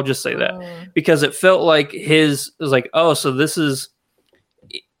was. I'll just say that, because it felt like it was like, oh, so this is,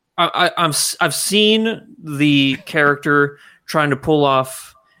 I've seen the character trying to pull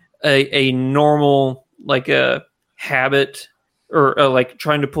off a normal, like a habit, or like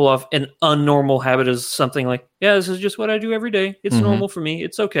trying to pull off an unnormal habit as something like, yeah, this is just what I do every day. It's normal for me.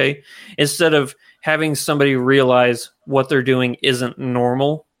 It's okay. Instead of having somebody realize what they're doing isn't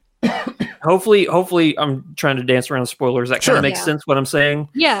normal. Hopefully I'm trying to dance around spoilers. That kind of makes sense what I'm saying.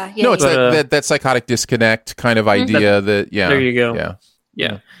 Yeah. No, it's that psychotic disconnect kind of idea there you go.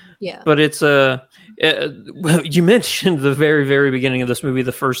 Yeah. But it's you mentioned the very, very beginning of this movie,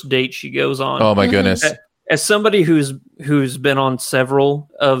 the first date she goes on. Oh my goodness. As somebody who's been on several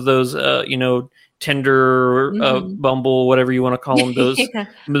of those, Tinder, Bumble, whatever you want to call them,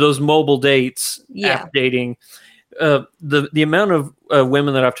 those mobile dates, app dating. The amount of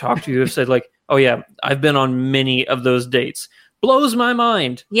women that I've talked to have said like, oh yeah, I've been on many of those dates. Blows my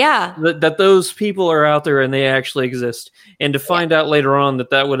mind. Yeah. That those people are out there and they actually exist. And to find out later on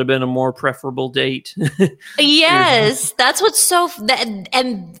that would have been a more preferable date. Yes. That's what's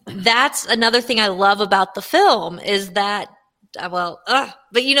and that's another thing I love about the film is that, but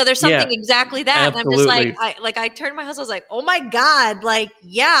there's something exactly that. Absolutely. And I'm just like, I turned to my husband, I was like, oh my God, like,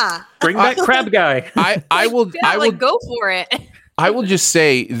 yeah. Bring back Crab Guy. I will go for it. I will just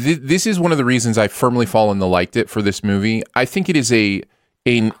say this is one of the reasons I firmly fallen to liked it for this movie. I think it is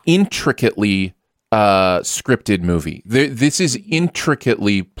an intricately scripted movie. This is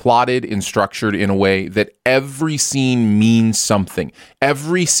intricately plotted and structured in a way that every scene means something.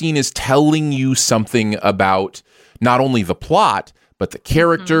 Every scene is telling you something about not only the plot, but the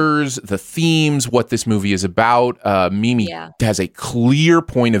characters, the themes, what this movie is about. Mimi has a clear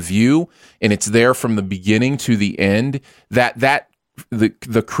point of view, and it's there from the beginning to the end.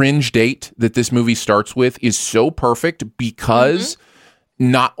 The cringe date that this movie starts with is so perfect because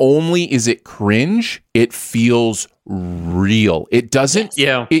not only is it cringe, it feels real. It doesn't.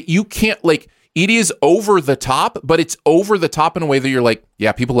 Yeah. You can't like. It is over the top, but it's over the top in a way that you're like,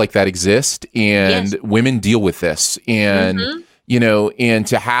 yeah, people like that exist, and women deal with this, and. And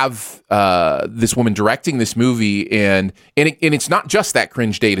to have this woman directing this movie, and it's not just that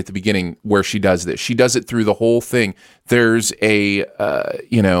cringe date at the beginning where she does this. She does it through the whole thing. There's a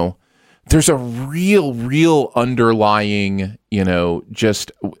real underlying,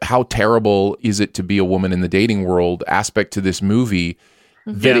 just how terrible is it to be a woman in the dating world aspect to this movie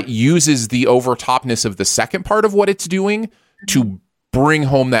that it uses the overtopness of the second part of what it's doing to bring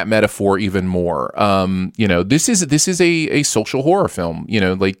home that metaphor even more. This is a social horror film,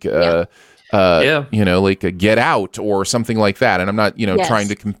 like like a Get Out or something like that. And I'm not, trying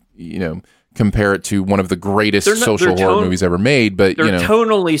to, compare it to one of the greatest social horror movies ever made, but they're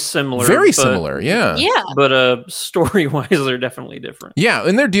tonally similar, very similar. Yeah. But story wise, they're definitely different. Yeah.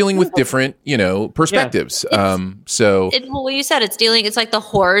 And they're dealing with different, perspectives. Well, you said it's like the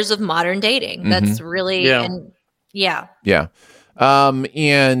horrors of modern dating. That's really, yeah.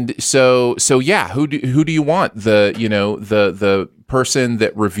 And so who do you want? The person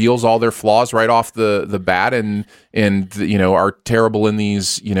that reveals all their flaws right off the bat and are terrible in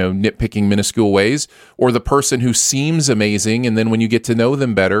these, nitpicking minuscule ways, or the person who seems amazing and then when you get to know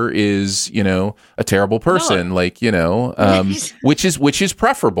them better is, a terrible person, which is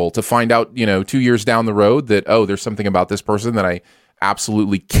preferable to find out, 2 years down the road that, oh, there's something about this person that I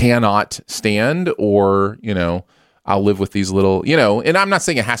absolutely cannot stand, or, I'll live with these little, and I'm not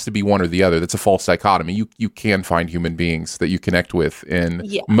saying it has to be one or the other. That's a false dichotomy. You can find human beings that you connect with in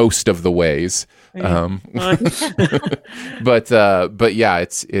most of the ways. But yeah,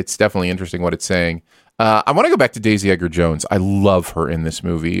 it's definitely interesting what it's saying. I want to go back to Daisy Edgar-Jones. I love her in this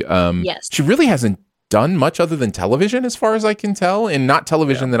movie. Yes. She really hasn't done much other than television, as far as I can tell, and not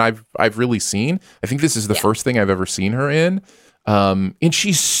television that I've really seen. I think this is the first thing I've ever seen her in. And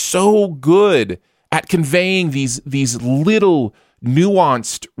she's so good at conveying these little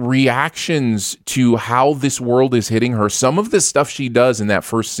nuanced reactions to how this world is hitting her. Some of the stuff she does in that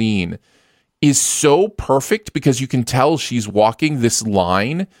first scene is so perfect because you can tell she's walking this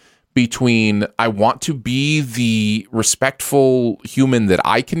line between I want to be the respectful human that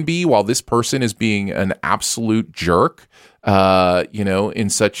I can be while this person is being an absolute jerk, in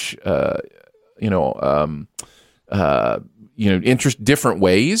such, different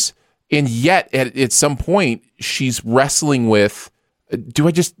ways. And yet at some point she's wrestling with, do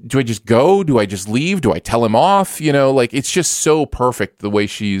I just go? Do I just leave? Do I tell him off? It's just so perfect the way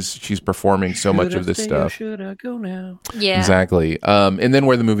she's performing so much of this stuff. Should I go now? Yeah. Exactly. And then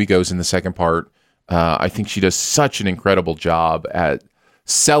where the movie goes in the second part, I think she does such an incredible job at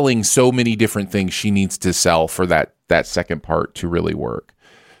selling so many different things she needs to sell for that second part to really work.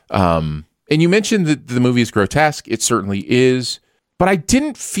 And you mentioned that the movie is grotesque. It certainly is. But I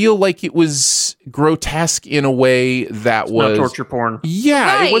didn't feel like it was grotesque in a way that was not torture porn.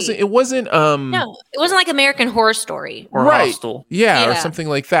 Yeah, Right. It wasn't. No, it wasn't like American Horror Story. Or right. Hostel. Yeah, or something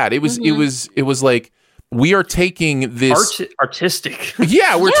like that. It was. It was like we are taking this artistic.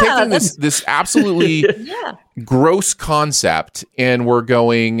 Yeah, we're taking this absolutely gross concept, and we're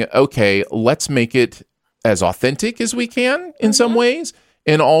going, okay, let's make it as authentic as we can in some ways.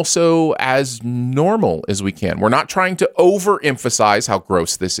 And also as normal as we can. We're not trying to overemphasize how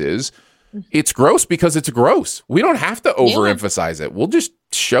gross this is. It's gross because it's gross. We don't have to overemphasize it. We'll just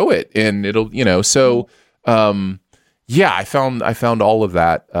show it, and it'll, So, I found all of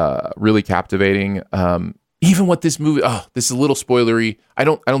that really captivating. Even what this movie, this is a little spoilery. I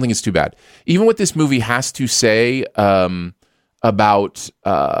don't think it's too bad. Even what this movie has to say about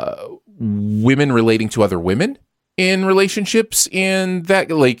women relating to other women in relationships, and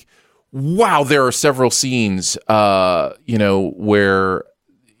that, wow, there are several scenes, where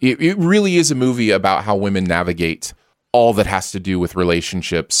it really is a movie about how women navigate all that has to do with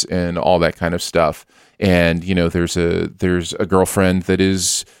relationships and all that kind of stuff. And, there's a girlfriend that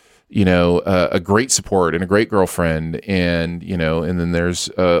is, a great support and a great girlfriend. And, and then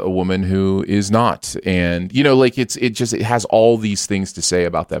there's a woman who is not. And, it has all these things to say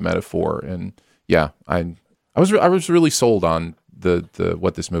about that metaphor. And yeah, I was really sold on the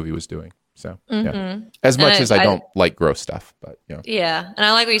what this movie was doing. So yeah, as much as I don't like gross stuff, but yeah, and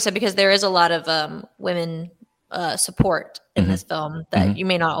I like what you said, because there is a lot of women support in this film that you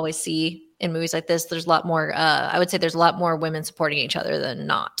may not always see in movies like this. There's a lot more. I would say there's a lot more women supporting each other than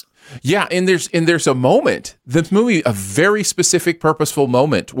not. Yeah, and there's a moment, the movie, a very specific, purposeful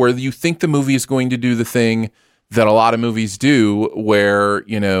moment where you think the movie is going to do the thing that a lot of movies do, where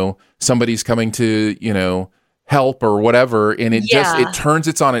somebody's coming to help or whatever, and it turns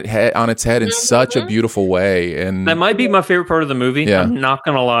it on its head in such a beautiful way. And that might be my favorite part of the movie. Yeah. I'm not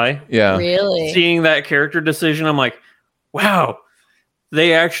gonna lie. Yeah, really, seeing that character decision, I'm like, wow, they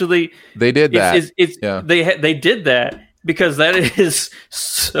did that. They did that because that is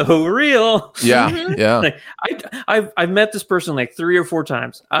so real. Yeah, yeah. I've met this person like 3 or 4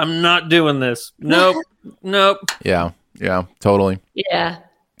 times. I'm not doing this. Nope. Yeah, totally. Yeah.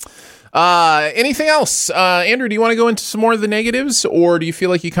 Anything else? Andrew, do you want to go into some more of the negatives, or do you feel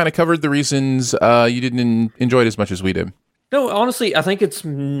like you kind of covered the reasons you didn't enjoy it as much as we did? No, honestly, I think it's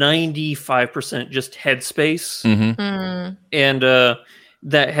 95% just headspace. And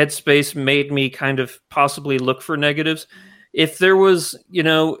that headspace made me kind of possibly look for negatives. If there was,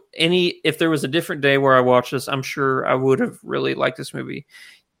 if there was a different day where I watched this, I'm sure I would have really liked this movie.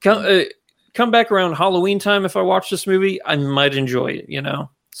 Come back around Halloween time, if I watch this movie, I might enjoy it,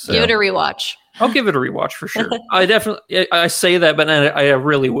 So, give it a rewatch. I'll give it a rewatch for sure. I say that, but I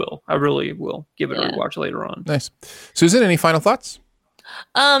really will. I really will give it a rewatch later on. Nice. Susan, any final thoughts?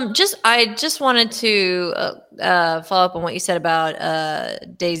 I just wanted to follow up on what you said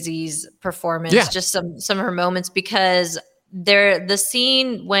about Daisy's performance. Yeah. Just some of her moments, because the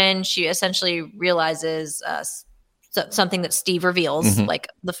scene when she essentially realizes something that Steve reveals, like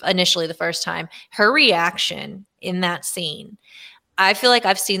initially the first time, her reaction in that scene, I feel like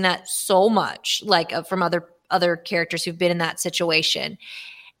I've seen that so much, like from other characters who've been in that situation.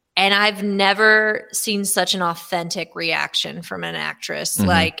 And I've never seen such an authentic reaction from an actress,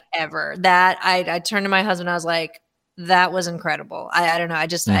 like ever. That I turned to my husband, I was like, that was incredible. I don't know.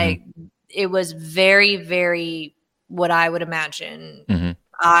 It was very, very what I would imagine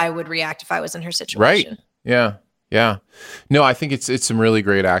I would react if I was in her situation. Right. Yeah. Yeah. No, I think it's some really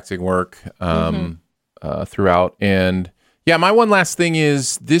great acting work throughout. And yeah, my one last thing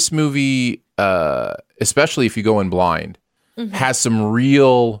is this movie, especially if you go in blind, has some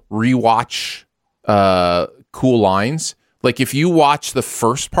real rewatch cool lines. Like if you watch the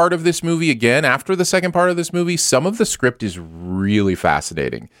first part of this movie again after the second part of this movie, some of the script is really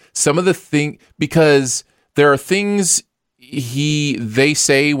fascinating. Some of the because there are things they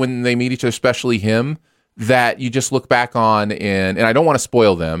say when they meet each other, especially him, that you just look back on and I don't want to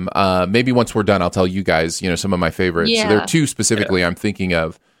spoil them. Maybe once we're done, I'll tell you guys, some of my favorites. Yeah. So there are two specifically I'm thinking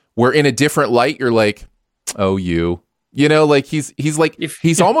of where in a different light, you're like, oh, like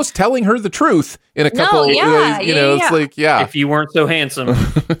he's almost telling her the truth in a couple ways. It's like, if you weren't so handsome.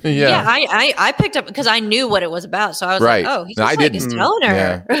 I picked up because I knew what it was about. So I was like, oh, he's telling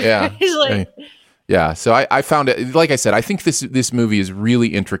her. Yeah. He's like, yeah. So I found it, like I said, I think this movie is really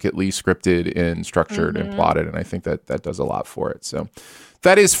intricately scripted and structured and plotted. And I think that does a lot for it. So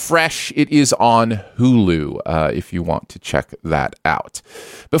that is fresh. It is on Hulu if you want to check that out.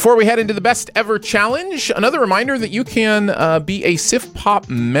 Before we head into the best ever challenge, another reminder that you can be a SIF Pop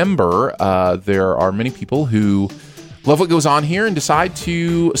member. There are many people who love what goes on here and decide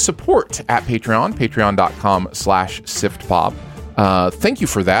to support at Patreon, patreon.com/SiftPop. Thank you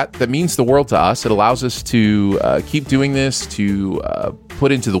for that. That means the world to us. It allows us to keep doing this, to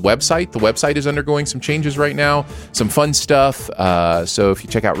put into the website. The website is undergoing some changes right now, some fun stuff. So if you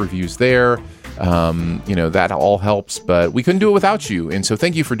check out reviews there, that all helps, but we couldn't do it without you. And so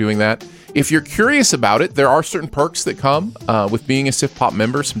thank you for doing that. If you're curious about it, there are certain perks that come with being a SIF Pop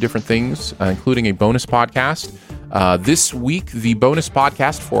member, some different things, including a bonus podcast. This week, the bonus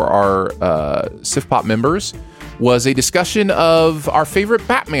podcast for our SIF Pop members was a discussion of our favorite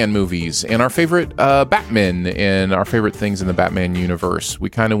Batman movies and our favorite Batman and our favorite things in the Batman universe.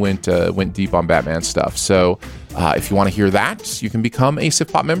 We kind of went deep on Batman stuff. So if you want to hear that, you can become a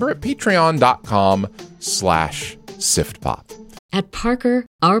SIF Pop member at patreon.com/SiftPop. At Parker,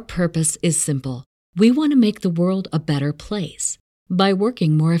 our purpose is simple. We want to make the world a better place by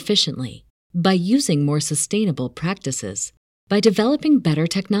working more efficiently, by using more sustainable practices, by developing better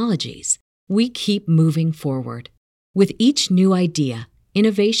technologies. We keep moving forward. With each new idea,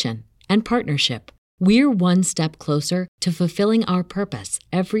 innovation, and partnership, we're one step closer to fulfilling our purpose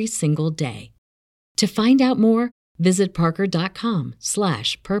every single day. To find out more, visit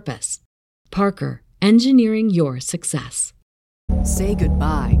parker.com/purpose. Parker, engineering your success. Say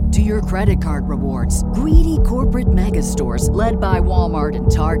goodbye to your credit card rewards. Greedy corporate mega stores, led by Walmart and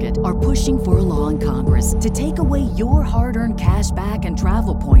Target, are pushing for a law in Congress to take away your hard-earned cash back and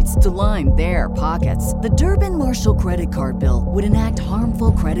travel points to line their pockets. The Durbin-Marshall credit card bill would enact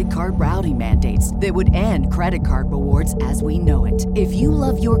harmful credit card routing mandates that would end credit card rewards as we know it. If you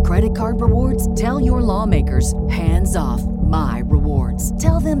love your credit card rewards, tell your lawmakers, hands off my rewards.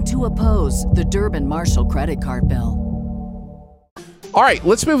 Tell them to oppose the Durbin-Marshall credit card bill. All right,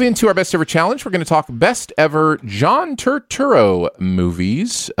 let's move into our best ever challenge. We're going to talk best ever John Turturro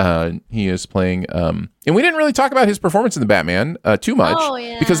movies. He is playing, and we didn't really talk about his performance in the Batman too much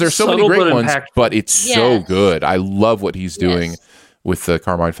because there's so many great ones, but it's so good. I love what he's doing with the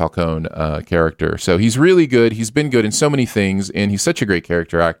Carmine Falcone character. So he's really good. He's been good in so many things, and he's such a great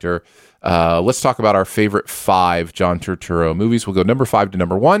character actor. Let's talk about our favorite 5 John Turturro movies. We'll go number 5 to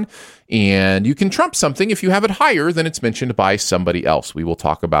number 1, and you can trump something if you have it higher than it's mentioned by somebody else. We will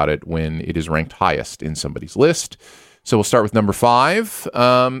talk about it when it is ranked highest in somebody's list. So we'll start with number 5.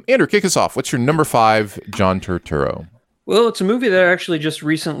 Andrew, kick us off. What's your number 5 John Turturro? Well, it's a movie that actually just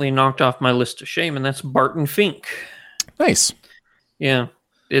recently knocked off my list of shame, and that's Barton Fink. Nice. Yeah,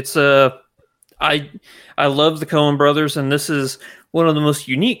 it's I love the Coen brothers, and this is one of the most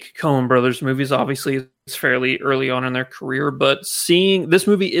unique Coen brothers movies. Obviously, it's fairly early on in their career, but seeing this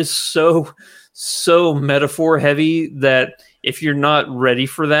movie is so metaphor heavy that if you're not ready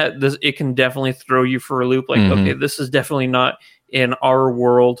for that, it can definitely throw you for a loop. Like, okay, this is definitely not in our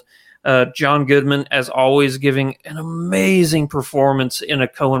world. John Goodman, as always, giving an amazing performance in a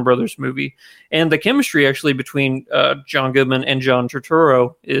Coen brothers movie, and the chemistry actually between John Goodman and John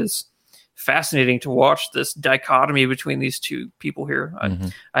Turturro is fascinating to watch this dichotomy between these two people here.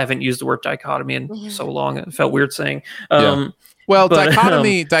 I haven't used the word dichotomy in so long; it felt weird saying. Well,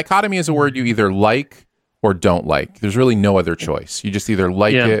 dichotomy is a word you either like or don't like. There's really no other choice. You just either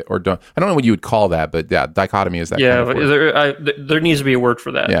like it or don't. I don't know what you would call that, but yeah, dichotomy is that. Yeah, kind of word. There needs to be a word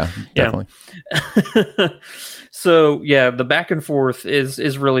for that. Yeah, definitely. So yeah, the back and forth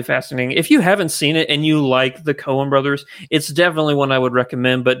is really fascinating. If you haven't seen it and you like the Coen brothers, it's definitely one I would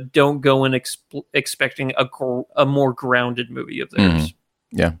recommend. But don't go in expecting a more grounded movie of theirs.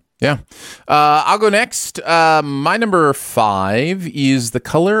 Yeah. I'll go next. My number 5 is The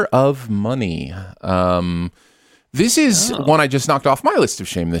Color of Money. This is one I just knocked off my list of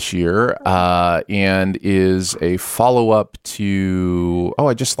shame this year, and is a follow-up to...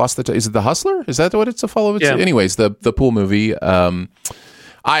 I just lost the... Is it The Hustler? Is that what it's a follow-up to? Anyways, the pool movie.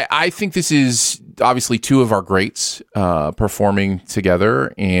 I think this is obviously two of our greats performing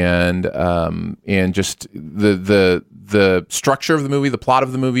together, and just the structure of the movie, the plot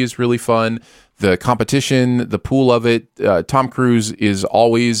of the movie is really fun. The competition, the pool of it. Tom Cruise is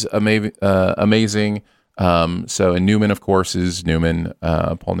always amazing. And Newman, of course, is Newman,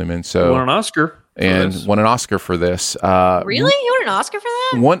 Paul Newman. So won an Oscar. Won an Oscar for this. Really? You won an Oscar for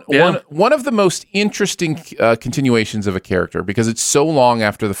that? One of the most interesting continuations of a character, because it's so long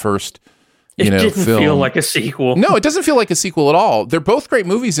after the first It didn't film. feel like a sequel. No, it doesn't feel like a sequel at all. They're both great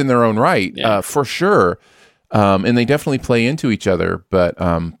movies in their own right, for sure. And they definitely play into each other. But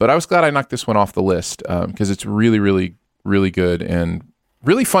I was glad I knocked this one off the list because it's really, really, really good and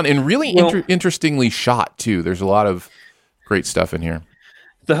really fun and really interestingly shot too. There's a lot of great stuff in here.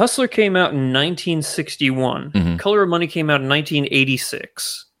 The Hustler came out in 1961. Color of Money came out in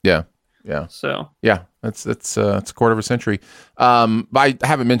 1986. Yeah. So it's a quarter of a century. I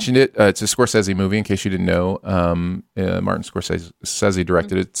haven't mentioned it. It's a Scorsese movie, in case you didn't know. Martin Scorsese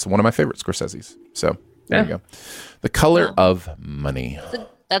directed it. It's one of my favorite Scorseses. So there you go. The Color of Money.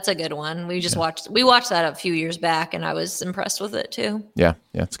 That's a good one. We watched that a few years back, and I was impressed with it too. Yeah,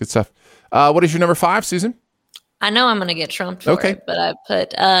 it's good stuff. What is your number 5, Susan? I know I'm going to get trumped for it, but I put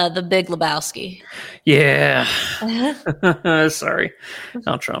The Big Lebowski. Yeah. Sorry.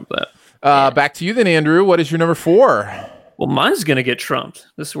 I'll trump that. Back to you then, Andrew. What is your number 4? Well, mine's going to get trumped.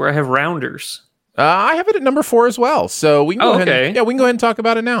 This is where I have Rounders. I have it at number 4 as well. So we can go ahead. We can go ahead and talk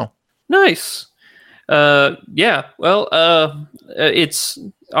about it now. Nice. Well, it's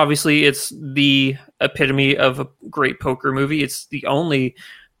the epitome of a great poker movie. It's the only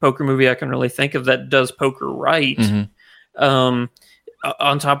poker movie I can really think of that does poker right. On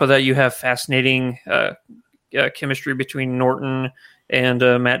top of that, you have fascinating chemistry between Norton and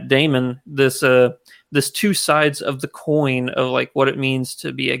Matt Damon. This two sides of the coin of like what it means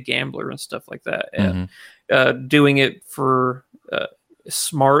to be a gambler and stuff like that, and doing it for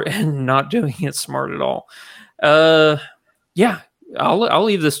smart and not doing it smart at all. I'll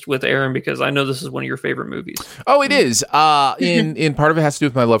leave this with Aaron because I know this is one of your favorite movies. Oh, it is. In part of it has to do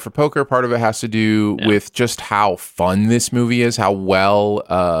with my love for poker. Part of it has to do with just how fun this movie is, how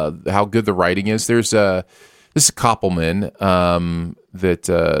good the writing is. This is Koppelman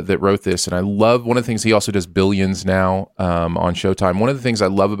that wrote this, and I love one of the things he also does Billions now on Showtime. One of the things I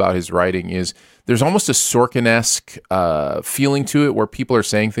love about his writing is there's almost a Sorkin-esque feeling to it, where people are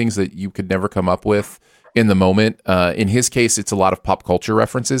saying things that you could never come up with in the moment. In his case, it's a lot of pop culture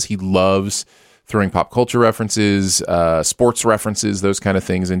references. He loves throwing pop culture references, sports references, those kind of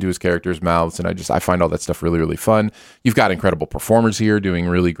things into his characters' mouths, and I find all that stuff really, really fun. You've got incredible performers here doing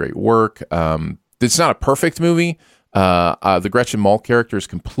really great work. It's not a perfect movie. The Gretchen Mol character is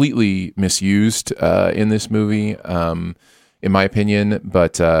completely misused in this movie, in my opinion.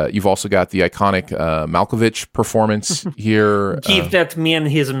 But you've also got the iconic Malkovich performance here. Give that man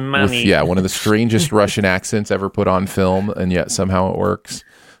his money. With, one of the strangest Russian accents ever put on film, and yet somehow it works.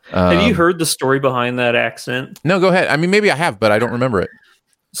 Have you heard the story behind that accent? No, go ahead. I mean, maybe I have, but I don't remember it.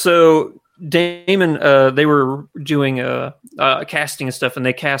 So Damon, they were doing casting and stuff, and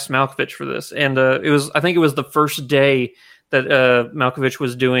they cast Malkovich for this. And I think it was the first day that Malkovich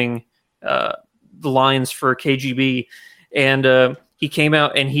was doing the lines for KGB, and he came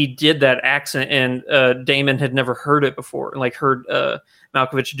out and he did that accent, and Damon had never heard it before, like heard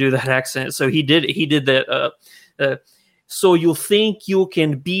Malkovich do that accent. So he did that. So you think you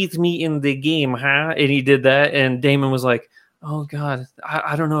can beat me in the game, huh? And he did that, and Damon was like, oh God,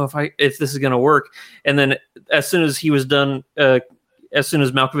 I don't know if this is going to work. And then as soon as he was done, as soon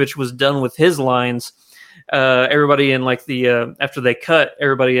as Malkovich was done with his lines, everybody in like the, after they cut,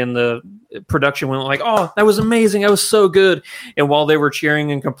 everybody in the production went like, oh, that was amazing. That was so good. And while they were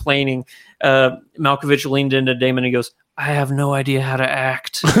cheering and complaining, Malkovich leaned into Damon and he goes, I have no idea how to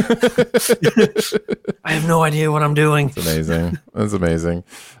act. I have no idea what I'm doing. That's amazing. That's amazing.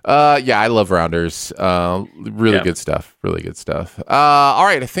 Yeah, I love Rounders. Really good stuff. Really good stuff. All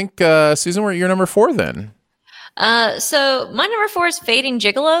right, I think Susan, we're at your number 4 then. So my number 4 is Fading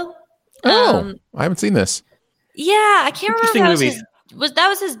Gigolo. I haven't seen this. Yeah, I can't remember. That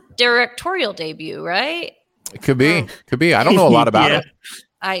was his directorial debut, right? It could be. Could be. I don't know a lot about it.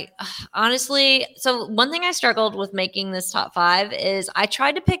 I honestly, so one thing I struggled with making this top 5 is I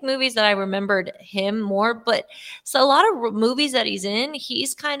tried to pick movies that I remembered him more, but so a lot of movies that he's in,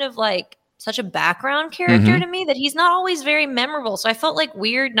 he's kind of like such a background character to me that he's not always very memorable. So I felt like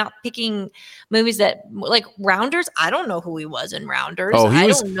weird not picking movies that like Rounders. I don't know who he was in Rounders. I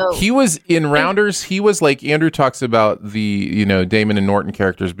don't know. He was in Rounders. He was like Andrew talks about the, Damon and Norton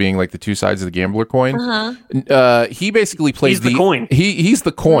characters being like the two sides of the gambler coin. He basically plays the coin. He's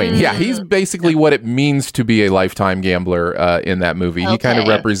the coin. Yeah. He's basically what it means to be a lifetime gambler in that movie. He kind of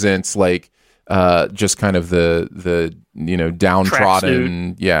represents like, just kind of the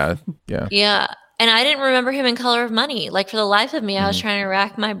downtrodden. Yeah. And I didn't remember him in Color of Money. Like for the life of me, I was trying to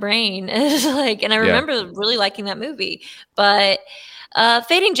rack my brain. And I remember really liking that movie. But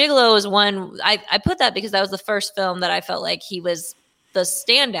Fading Gigolo is one I put that because that was the first film that I felt like he was the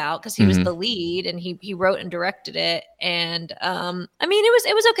standout because he was the lead and he wrote and directed it. And I mean,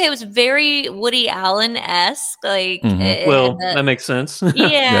 it was okay. It was very Woody Allen-esque. Like, that makes sense.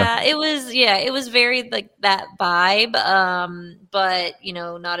 It was very like that vibe. But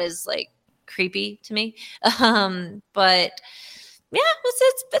not as like creepy to me. But yeah,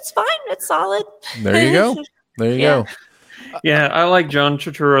 it's fine. It's solid. There you go. There you go. Yeah, I like John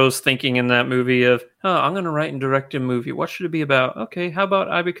Turturro's thinking in that movie of, I'm going to write and direct a movie. What should it be about? Okay, how about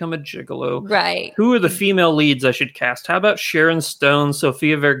I become a gigolo? Right. Who are the female leads I should cast? How about Sharon Stone,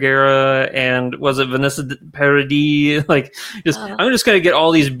 Sofia Vergara, and was it Vanessa Paradis? Like, I'm just going to get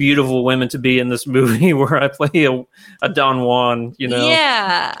all these beautiful women to be in this movie where I play a Don Juan,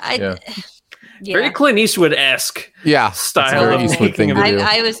 Yeah. Very Clint Eastwood-esque style of Eastwood thing to do.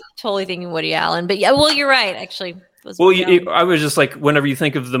 I was totally thinking Woody Allen, but you're right, actually. I was just like, whenever you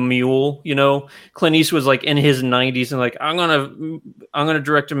think of The Mule, Clint Eastwood's like in his 90s and like, I'm gonna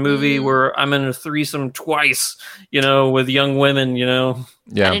direct a movie where I'm in a threesome twice, with young women, Yeah.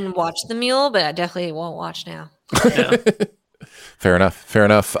 I didn't watch The Mule, but I definitely won't watch now. Yeah. Fair enough.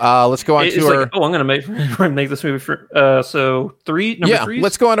 Let's go on to our. I'm gonna make this movie for number 3s.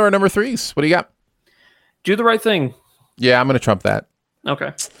 Let's go on to our number 3s. What do you got? Do the Right Thing. Yeah, I'm gonna trump that.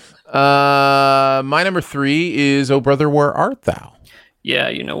 Okay. My number 3 is Oh Brother, Where Art Thou? Yeah,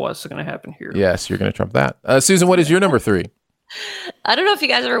 you know what's going to happen here. Yes, you're going to trump that. Susan, what is your number 3? I don't know if you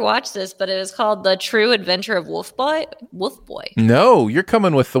guys ever watched this, but it was called The True Adventure of Wolf Boy. No, you're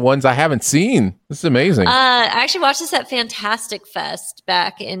coming with the ones I haven't seen. This is amazing. I actually watched this at Fantastic Fest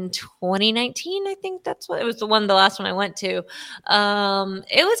back in 2019. I think it was the last one I went to.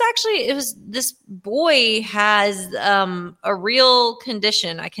 It was this boy has a real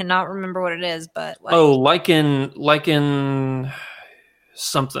condition. I cannot remember what it is, but like in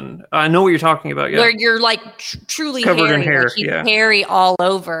something. I know what you're talking about. Yeah, where you're like truly covered hairy, in hair. like he's hairy all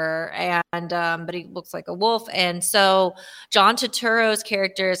over, and but he looks like a wolf. And so John Turturro's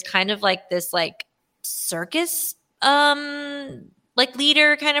character is kind of like this like circus like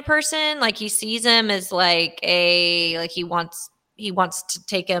leader kind of person. Like he sees him as he wants to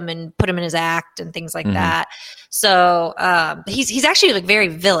take him and put him in his act and things like that. So he's actually like very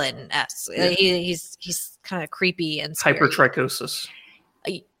villain-esque. Yeah. He's kind of creepy and scary. Hypertrichosis.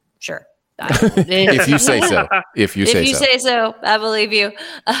 Sure. If you say so. If you say so, I believe you.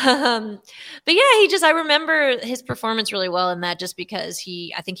 But yeah, I remember his performance really well in that just because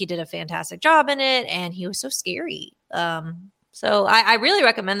I think he did a fantastic job in it and he was so scary. So I really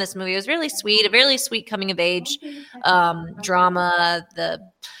recommend this movie. It was really sweet, a really sweet coming of age drama. The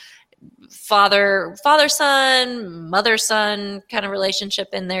father-son, mother-son kind of relationship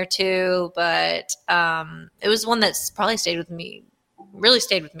in there too. But it was one that's probably really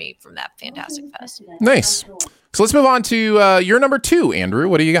stayed with me from that Fantastic Fest. Nice. So let's move on to your number 2, Andrew.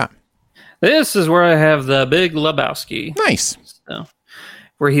 What do you got? This is where I have The Big Lebowski. Nice. So,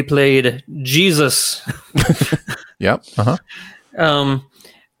 where he played Jesus. Yep.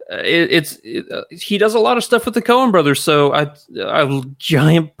 He does a lot of stuff with the Coen brothers, so a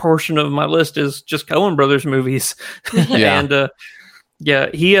giant portion of my list is just Coen brothers movies. And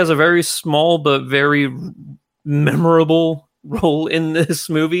he has a very small but very memorable role in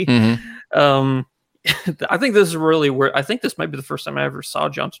this movie. I think this is really where I think this might be the first time I ever saw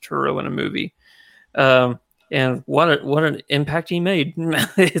John Turturro in a movie. And what an impact he made.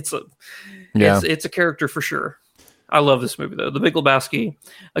 It's a character for sure. I love this movie though. The Big Lebowski.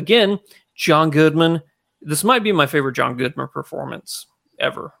 Again, John Goodman. This might be my favorite John Goodman performance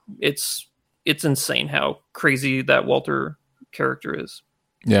ever. It's insane how crazy that Walter character is.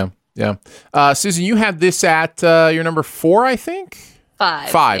 Yeah. Susan, you had this at your number 4, I think.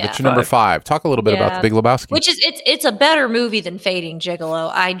 5. Yeah. It's your number 5. Talk a little bit about The Big Lebowski. Which is it's a better movie than Fading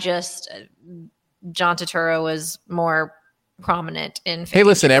Gigolo. John Turturro was more prominent in Fading Hey,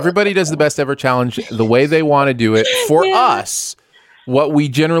 listen, Gigolo. everybody does the best ever challenge the way they want to do it. For us, what we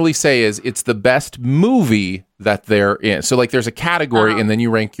generally say is it's the best movie that they're in. So like there's a category and then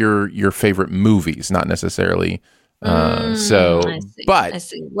you rank your favorite movies, not necessarily. But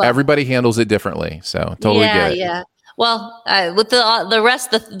everybody handles it differently. So totally get it. Yeah. Well, with the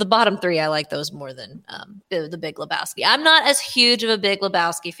rest, the bottom 3, I like those more than the Big Lebowski. I'm not as huge of a Big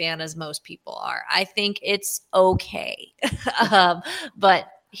Lebowski fan as most people are. I think it's okay, but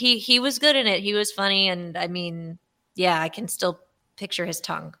he was good in it. He was funny, and I mean, I can still picture his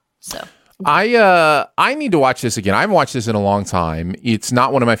tongue. So I need to watch this again. I haven't watched this in a long time. It's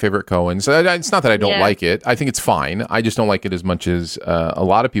not one of my favorite Coens. It's not that I don't like it. I think it's fine. I just don't like it as much as a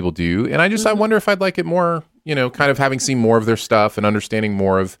lot of people do. And I wonder if I'd like it more, kind of having seen more of their stuff and understanding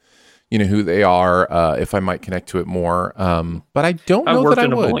more of, who they are, if I might connect to it more. But I don't know that I would. I worked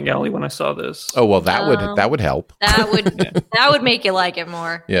in a bowling alley when I saw this. Oh, well, that would help. That would make you like it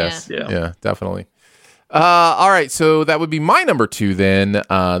more. Yes. Yeah, definitely. All right, so that would be my number 2 then.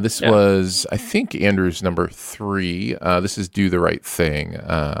 This was, I think, Andrew's number 3. This is Do the Right Thing.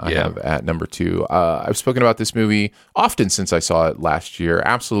 I have at number 2. I've spoken about this movie often since I saw it last year.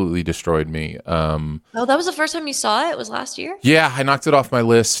 Absolutely destroyed me. That was the first time you saw it? It was last year? Yeah, I knocked it off my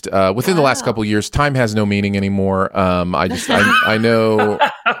list within the last couple of years. Time has no meaning anymore. I know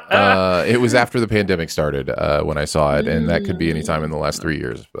it was after the pandemic started when I saw it, and that could be any time in the last 3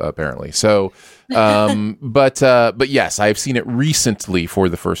 years, apparently. So... but yes, I have seen it recently for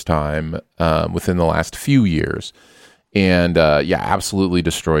the first time within the last few years, and absolutely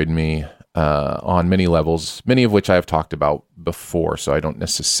destroyed me on many levels, many of which I have talked about before. So I don't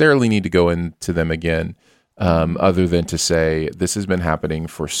necessarily need to go into them again, other than to say this has been happening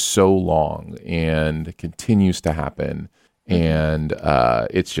for so long and continues to happen, and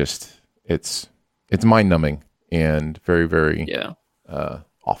it's mind numbing and very, very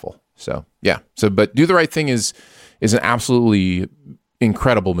awful. So but Do the Right Thing is an absolutely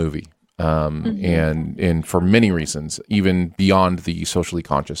incredible movie, and for many reasons, even beyond the socially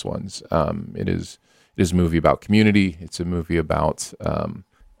conscious ones. It is a movie about community. It's a movie about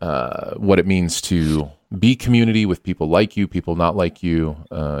what it means to be community with people like you, people not like you.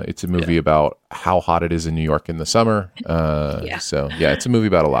 It's a movie about how hot it is in New York in the summer. So it's a movie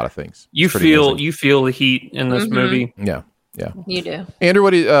about a lot of things. You feel the heat in this movie. Yeah. You do. Andrew,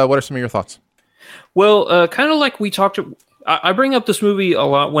 what are some of your thoughts? Well, kind of like we talked, I bring up this movie a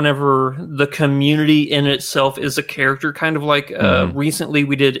lot whenever the community in itself is a character, kind of like recently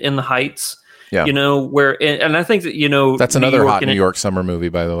we did In the Heights. Yeah. And I think that, that's another hot New York summer movie,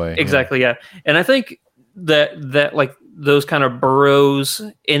 by the way. Exactly. Yeah. And I think that like those kind of boroughs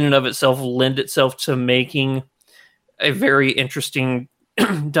in and of itself lend itself to making a very interesting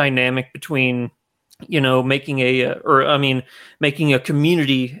dynamic between, making a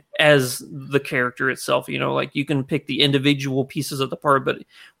community as the character itself. Like you can pick the individual pieces of the part, but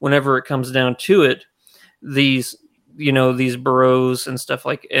whenever it comes down to it, these boroughs and stuff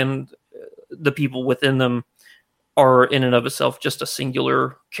and the people within them are in and of itself just a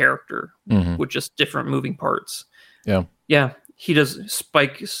singular character with just different moving parts. Yeah. He does.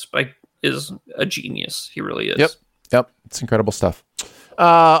 Spike is a genius. He really is. Yep. It's incredible stuff.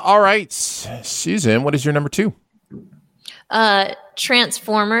 All right, Susan, what is your number 2?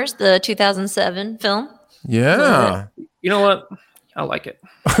 Transformers, the 2007 film. Yeah. You know what? I like it.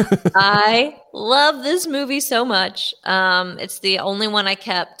 I love this movie so much. It's the only one I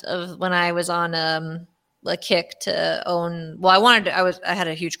kept of when I was on a kick to own. Well, I had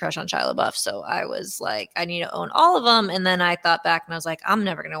a huge crush on Shia LaBeouf, so I was like, I need to own all of them. And then I thought back and I was like, I'm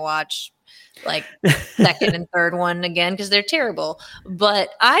never going to watch like second and third one again because they're terrible. But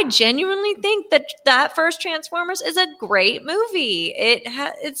I genuinely think that first Transformers is a great movie.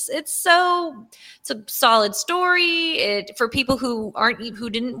 It's a solid story. For people who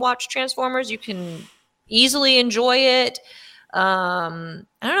didn't watch Transformers, you can easily enjoy it. I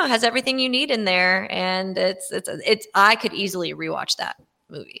don't know, it has everything you need in there, and it's I could easily rewatch that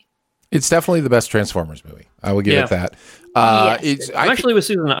movie. It's definitely the best Transformers movie. I would give it that. Yes. I'm actually with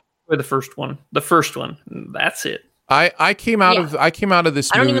Susan. The first one. That's it. I came out of this movie.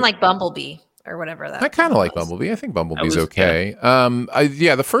 I don't even like Bumblebee or whatever that. I kind of like Bumblebee. I think Bumblebee's okay.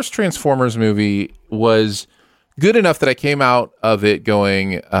 The first Transformers movie was good enough that I came out of it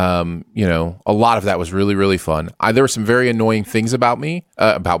going, a lot of that was really, really fun. There were some very annoying things about me.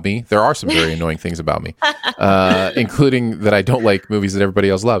 There are some very annoying things about me, including that I don't like movies that everybody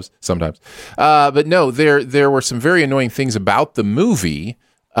else loves sometimes. But no, there were some very annoying things about the movie.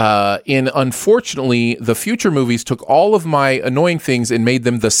 And unfortunately, the future movies took all of my annoying things and made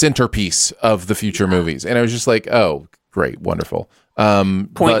them centerpiece of the future movies. And I was just like, oh, great, wonderful.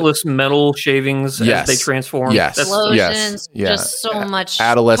 Pointless metal shavings as they transform. Lotions, just so much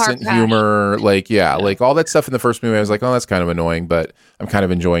adolescent humor. Like all that stuff in the first movie. I was like, oh, that's kind of annoying, but I'm kind of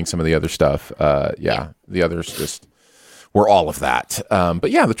enjoying some of the other stuff. The others just were all of that.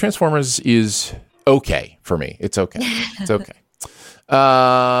 But yeah, the Transformers is okay for me. It's okay. It's okay.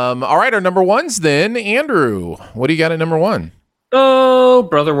 All right, our number ones then. Andrew, what do you got at number one? Oh,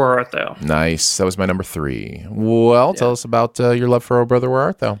 Brother, Where Art Thou? Nice. That was my number 3. Well, tell us about your love for Oh Brother, Where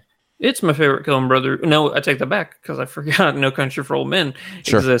Art Thou? It's my favorite Coen brother. No, I take that back because I forgot No Country for Old Men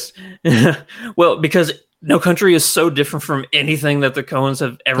exists. Well, because No Country is so different from anything that the Coens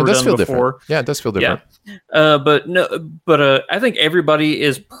have ever done before. Different. Yeah, it does feel different. Yeah. But I think everybody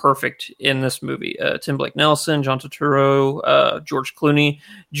is perfect in this movie. Tim Blake Nelson, John Turturro, George Clooney.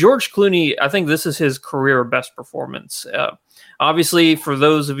 George Clooney, I think this is his career best performance. Obviously, for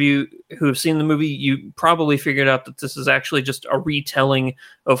those of you who have seen the movie, you probably figured out that this is actually just a retelling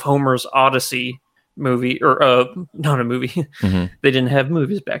of Homer's Odyssey movie, or not a movie. Mm-hmm. They didn't have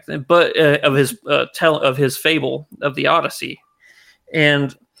movies back then, but of his fable of the Odyssey,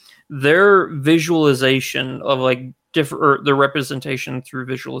 and their visualization of the representation through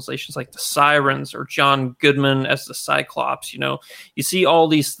visualizations, like the sirens or John Goodman as the Cyclops. You see all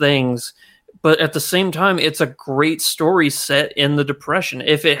these things. But at the same time, it's a great story set in the Depression.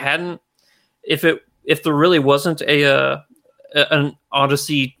 If there really wasn't an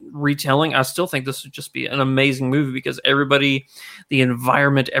Odyssey retelling, I still think this would just be an amazing movie because everybody, the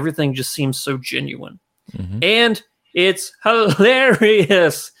environment, everything just seems so genuine. Mm-hmm. And it's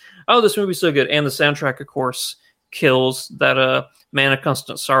hilarious. Oh, this movie's so good. And the soundtrack, of course, kills. That Man of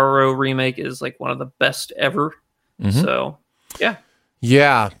Constant Sorrow remake is like one of the best ever. Mm-hmm. So, yeah.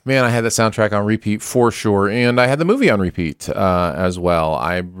 Yeah, man, I had the soundtrack on repeat for sure, and I had the movie on repeat as well.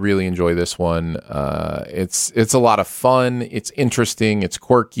 I really enjoy this one. It's a lot of fun. It's interesting. It's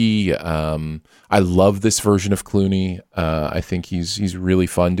quirky. I love this version of Clooney. I think he's really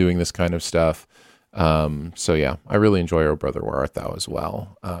fun doing this kind of stuff. So yeah, I really enjoy Oh Brother, Where Art Thou as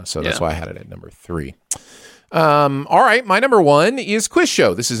well. So that's why I had it at number 3. All right, my number 1 is Quiz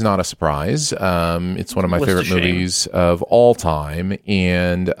Show. This is not a surprise. It's one of my favorite movies of all time,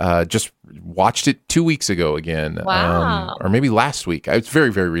 and just watched it 2 weeks ago again. Wow. Or maybe last week. It's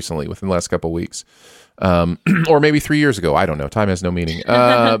very, very recently, within the last couple of weeks. Or maybe 3 years ago. I don't know. Time has no meaning.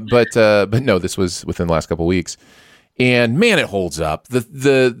 But no, this was within the last couple of weeks. And man, it holds up.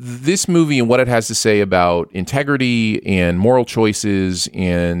 This movie and what it has to say about integrity and moral choices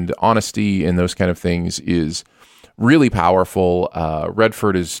and honesty and those kind of things is really powerful.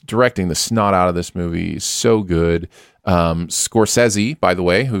 Redford is directing the snot out of this movie. So good. Scorsese, by the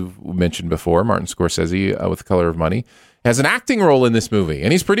way, who we mentioned before, Martin Scorsese with The Color of Money, has an acting role in this movie,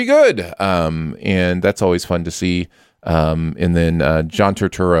 and he's pretty good. And that's always fun to see. And then John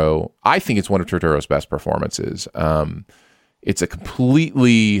Turturro, I think it's one of Turturro's best performances. It's a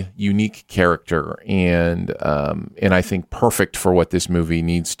completely unique character, and I think perfect for what this movie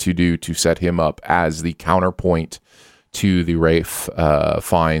needs to do to set him up as the counterpoint to the Ralph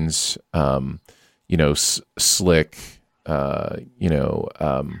Fiennes, slick,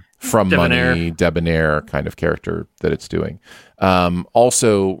 from money, debonair kind of character that it's doing.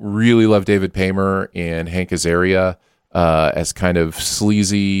 Also, really love David Paymer and Hank Azaria as kind of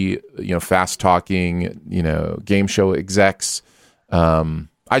sleazy, fast talking, game show execs. I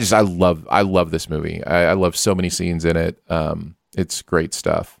love this movie. I love so many scenes in it. It's great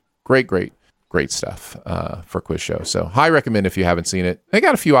stuff. Great stuff for Quiz Show. So high recommend if you haven't seen it. They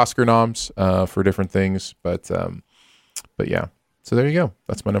got a few Oscar noms for different things, but yeah. So there you go.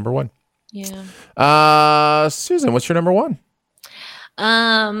 That's my number 1. Yeah. Susan, what's your number 1?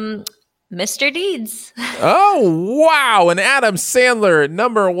 Mr. Deeds. Oh, wow. And Adam Sandler,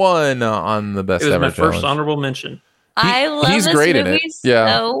 number 1 on the best ever challenge. It was my first honorable mention. I love he's this great movie in it.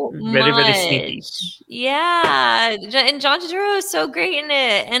 Yeah. so much. Very, very sneaky. Yeah. And John Turturro is so great in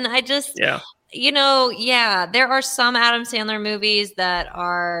it. And I just, there are some Adam Sandler movies that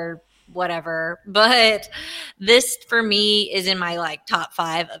are whatever, but this for me is in my top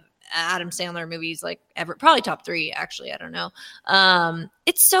 5 of Adam Sandler movies, ever, probably top 3 actually. I don't know.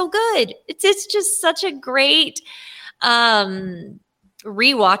 It's so good. It's just such a great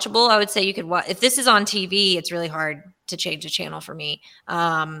rewatchable. I would say you could watch if this is on TV. It's really hard to change a channel for me.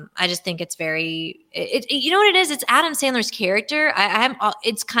 I just think it's very. You know what it is? It's Adam Sandler's character.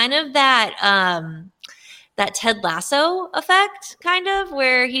 It's kind of that Ted Lasso effect, kind of,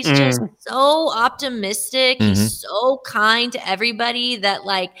 where he's just so optimistic. He's so kind to everybody that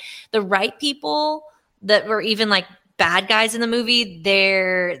like the right people that were even like bad guys in the movie,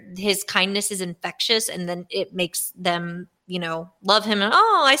 his kindness is infectious, and then it makes them, love him. And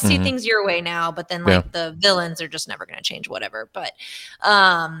I see things your way now. But then like the villains are just never going to change, whatever. But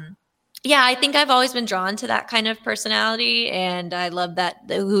I think I've always been drawn to that kind of personality, and I love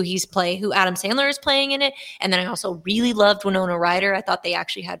who Adam Sandler is playing in it. And then I also really loved Winona Ryder. I thought they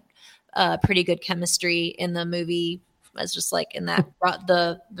actually had pretty good chemistry in the movie, as just like in that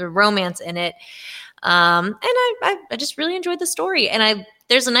the romance in it. And I just really enjoyed the story, and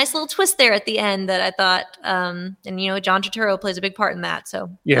there's a nice little twist there at the end that I thought, and John Turturro plays a big part in that. So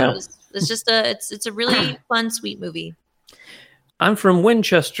it's a really fun, sweet movie. I'm from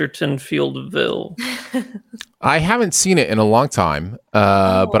Winchesterton, Fieldville. I haven't seen it in a long time,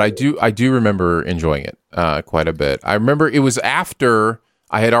 but I do remember enjoying it quite a bit. I remember it was after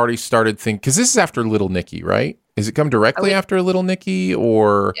I had already started thinking, because this is after Little Nicky, right? Is it come directly after Little Nicky,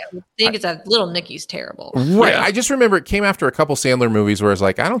 or? Yeah, I think it's Little Nicky's terrible. Right. Yeah. I just remember it came after a couple Sandler movies where I was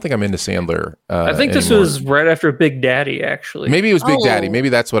like, I don't think I'm into Sandler. I think this was right after Big Daddy, actually. Maybe it was Big Daddy. Maybe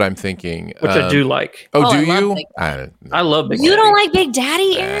that's what I'm thinking. Which I do like. Oh, do you? I love Big Daddy. You don't like Big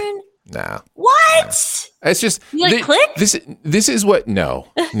Daddy, Aaron? Nah. What? Nah. It's just you like Click? This is what? No,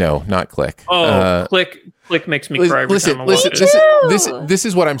 not Click. Click makes me cry every time I watch it. This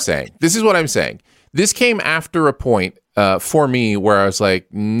is what I'm saying. This came after a point for me where I was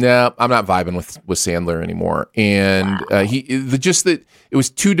like, no, I'm not vibing with Sandler anymore. And it was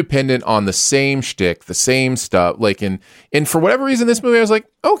too dependent on the same shtick, the same stuff. Like, and for whatever reason, this movie, I was like,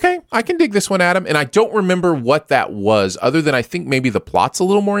 okay, I can dig this one, Adam. And I don't remember what that was, other than I think maybe the plot's a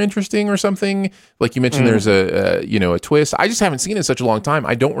little more interesting or something. Like you mentioned, there's a twist. I just haven't seen it in such a long time.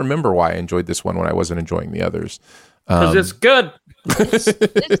 I don't remember why I enjoyed this one when I wasn't enjoying the others. Because it's good.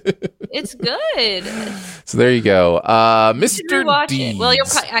 It's good. So there you go, Mr. Deeds. Well,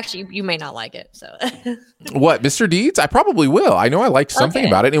 you may not like it. So what, Mr. Deeds? I probably will. I know I liked something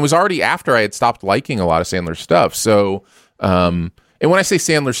about it. And it was already after I had stopped liking a lot of Sandler stuff. So, and when I say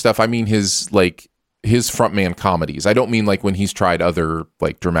Sandler stuff, I mean his frontman comedies. I don't mean like when he's tried other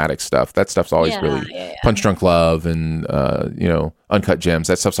like dramatic stuff. That stuff's always Punch Drunk Love and Uncut Gems.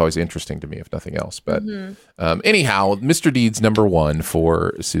 That stuff's always interesting to me, if nothing else. But anyhow, Mr. Deeds number 1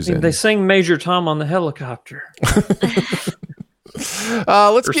 for Susan. They sang Major Tom on the helicopter.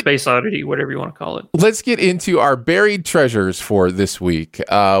 Space Oddity, whatever you want to call it. Let's get into our buried treasures for this week.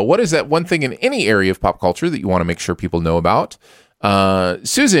 What is that one thing in any area of pop culture that you want to make sure people know about?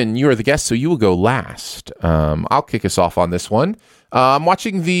 Susan, you are the guest, so you will go last. I'll kick us off on this one. I'm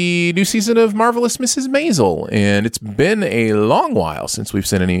watching the new season of Marvelous Mrs. Maisel, and it's been a long while since we've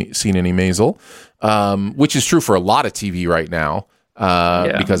seen any Maisel, which is true for a lot of TV right now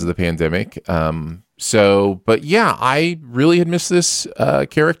because of the pandemic. But yeah, I really had missed this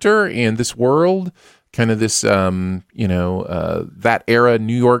character and this world, kind of this, that era,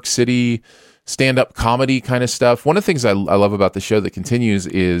 New York City stand-up comedy kind of stuff. One of the things I love about the show that continues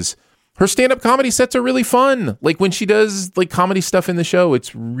is her stand-up comedy sets are really fun. Like when she does like comedy stuff in the show,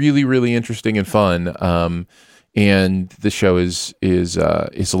 it's really, really interesting and fun. And the show is a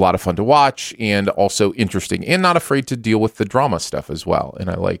lot of fun to watch and also interesting and not afraid to deal with the drama stuff as well. And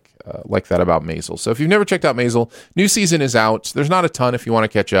I like that about Maisel. So if you've never checked out Maisel, new season is out. There's not a ton if you want to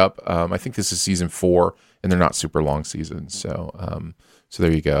catch up. I think this is season 4 and they're not super long seasons. So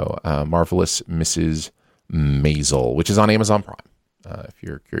there you go. Marvelous Mrs. Maisel, which is on Amazon Prime, if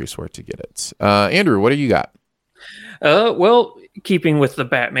you're curious where to get it. Andrew, what do you got? Well, keeping with the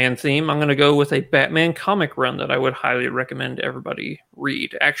Batman theme, I'm going to go with a Batman comic run that I would highly recommend everybody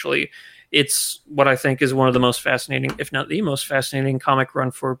read. Actually, it's what I think is one of the most fascinating, if not the most fascinating comic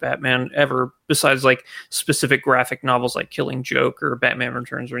run for Batman ever, besides like specific graphic novels like Killing Joke or Batman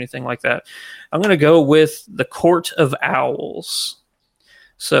Returns or anything like that. I'm going to go with The Court of Owls.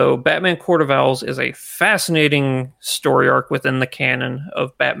 So Batman Court of Owls is a fascinating story arc within the canon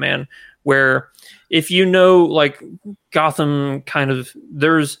of Batman, where if you know, like Gotham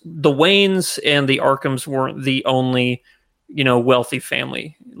there's the Waynes and the Arkhams weren't the only, wealthy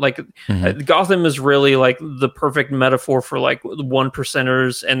family. Like Gotham is really like the perfect metaphor for like the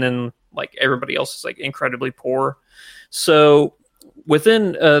 1%ers, and then like everybody else is like incredibly poor. So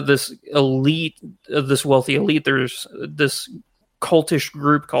within this wealthy elite, there's this cultish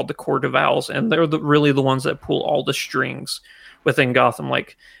group called the Court of Owls, and they're really the ones that pull all the strings within Gotham,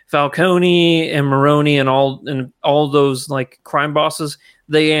 like Falcone and Maroni and all those like crime bosses.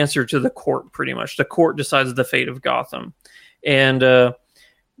 They answer to the court pretty much. The court decides the fate of Gotham, and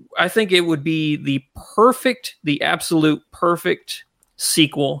I think it would be the absolute perfect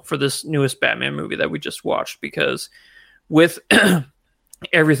sequel for this newest Batman movie that we just watched, because with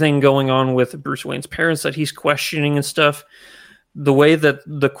everything going on with Bruce Wayne's parents that he's questioning and stuff, the way that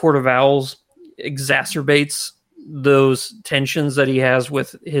the Court of Owls exacerbates those tensions that he has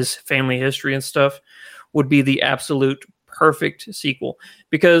with his family history and stuff would be the absolute perfect sequel.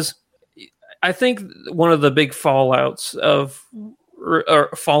 Because I think one of the big fallouts of or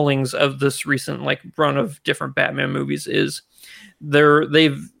fallings of this recent like run of different Batman movies is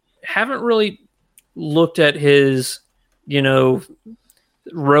they haven't really looked at his,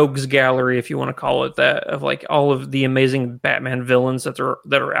 rogues gallery, if you want to call it that, of like all of the amazing Batman villains that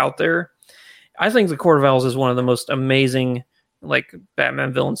are out there. I think the Court of Owls is one of the most amazing like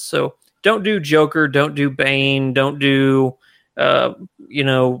Batman villains. So don't do Joker, don't do Bane, don't do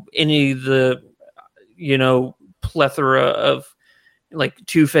any of the plethora of like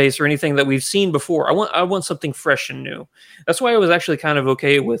Two-Face or anything that we've seen before. I want something fresh and new. That's why I was actually kind of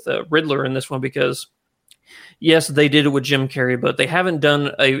okay with Riddler in this one, because yes, they did it with Jim Carrey, but they haven't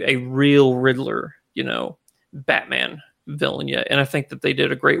done a real Riddler, Batman villain yet. And I think that they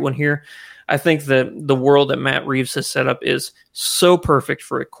did a great one here. I think that the world that Matt Reeves has set up is so perfect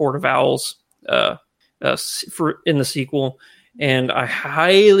for a Court of Owls in the sequel. And I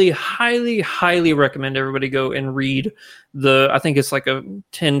highly, highly, highly recommend everybody go and read I think it's like a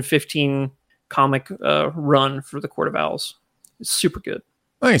 10-15 comic run for the Court of Owls. It's super good.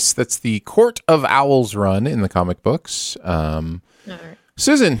 Nice. That's the Court of Owls run in the comic books. All right.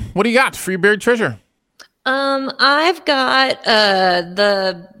 Susan, what do you got for your buried treasure? I've got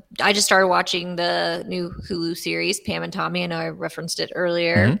I just started watching the new Hulu series, Pam and Tommy. I know I referenced it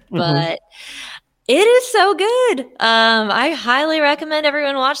earlier, but it is so good. I highly recommend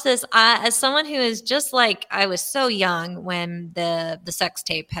everyone watch this. As someone who is just like, I was so young when the sex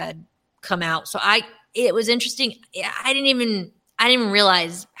tape had come out. So it was interesting. I didn't even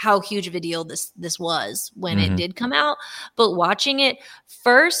realize how huge of a deal this was when it did come out. But watching it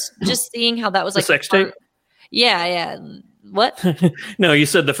first, just seeing how that was like the sex tape. Yeah. What? No, you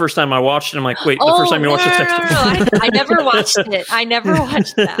said the first time I watched it. I'm like, wait, the first time you watched the sex tape. No. I never watched it. I never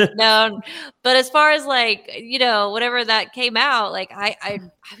watched that. No, but as far as like, whatever that came out, like I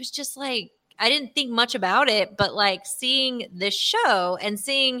was just like, I didn't think much about it, but like seeing this show and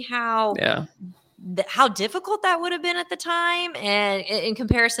seeing how difficult that would have been at the time, and in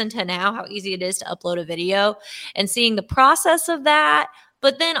comparison to now, how easy it is to upload a video, and seeing the process of that.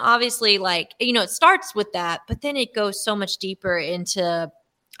 But then obviously, like, it starts with that, but then it goes so much deeper into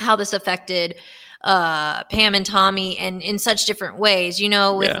how this affected Pam and Tommy, and in such different ways,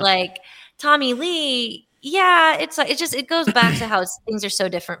 with like Tommy Lee. Yeah, it goes back to how things are so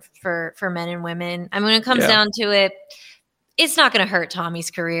different for men and women. I mean, when it comes down to it, it's not going to hurt Tommy's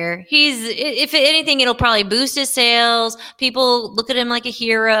career. If anything, it'll probably boost his sales. People look at him like a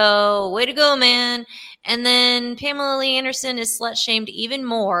hero. Way to go, man. And then Pamela Lee Anderson is slut shamed even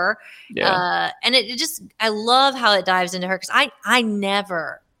more. Yeah. And I love how it dives into her, because I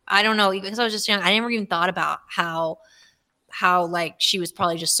don't know, because I was just young, I never even thought about how like she was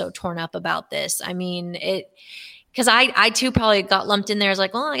probably just so torn up about this. I mean, because I too probably got lumped in there as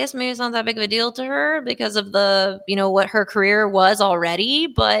like, well, I guess maybe it's not that big of a deal to her because of the, what her career was already.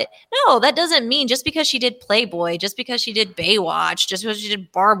 But no, that doesn't mean just because she did Playboy, just because she did Baywatch, just because she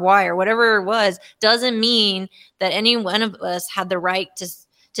did Barbed Wire, whatever it was, doesn't mean that any one of us had the right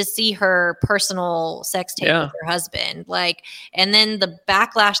to see her personal sex tape with her husband. Like, and then the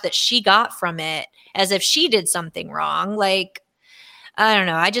backlash that she got from it, as if she did something wrong. Like, I don't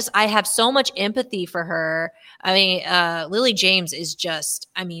know. I have so much empathy for her. I mean, Lily James is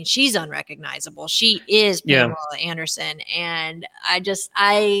she's unrecognizable. She is Pamela Anderson. And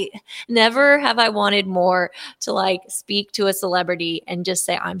I never have I wanted more to like speak to a celebrity and just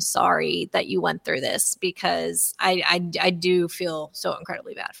say, I'm sorry that you went through this, because I do feel so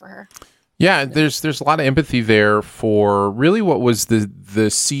incredibly bad for her. Yeah, there's a lot of empathy there for really what was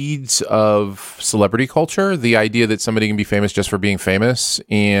the seeds of celebrity culture, the idea that somebody can be famous just for being famous,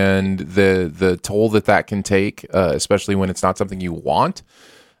 and the toll that can take, especially when it's not something you want.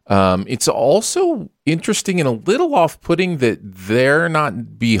 It's also interesting and a little off-putting that they're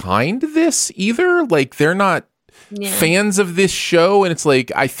not behind this either. Like, they're not fans of this show, and it's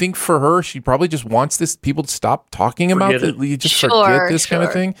like, I think for her, she probably just wants people to stop talking about it. You just forget this kind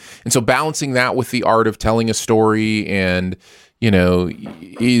of thing. And so balancing that with the art of telling a story and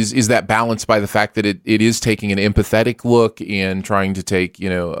is that balanced by the fact that it is taking an empathetic look and trying to take,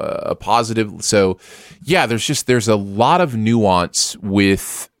 a positive. So yeah, there's a lot of nuance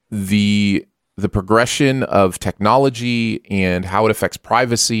with the progression of technology and how it affects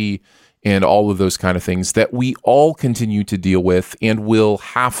privacy and all of those kind of things that we all continue to deal with and will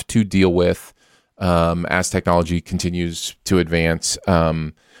have to deal with as technology continues to advance.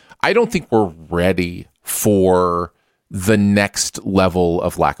 I don't think we're ready for the next level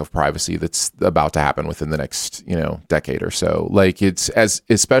of lack of privacy that's about to happen within the next, decade or so. Like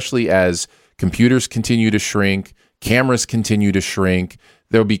especially as computers continue to shrink, cameras continue to shrink.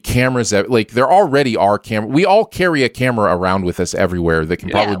 There'll be cameras that there already are cameras. We all carry a camera around with us everywhere that can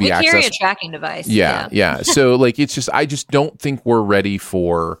probably be accessed. We carry a tracking device. Yeah. So I just don't think we're ready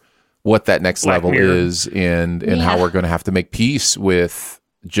for what that next level is and how we're going to have to make peace with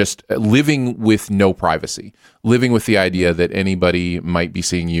just living with no privacy, living with the idea that anybody might be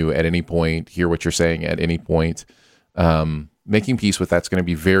seeing you at any point, hear what you're saying at any point. Making peace with that's going to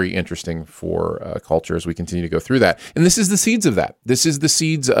be very interesting for culture as we continue to go through that. And this is the seeds of that. This is the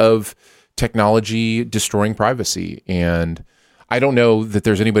seeds of technology destroying privacy. And I don't know that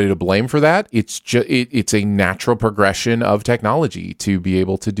there's anybody to blame for that. It's just it's a natural progression of technology to be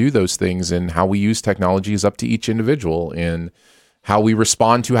able to do those things, and how we use technology is up to each individual, and how we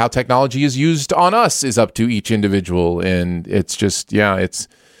respond to how technology is used on us is up to each individual. And it's just,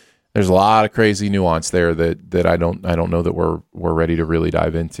 there's a lot of crazy nuance there that I don't know that we're ready to really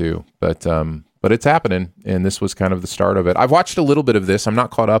dive into, but it's happening. And this was kind of the start of it. I've watched a little bit of this. I'm not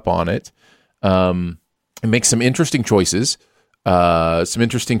caught up on it. It makes some interesting choices, some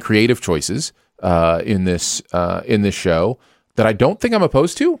interesting creative choices, in this show that I don't think I'm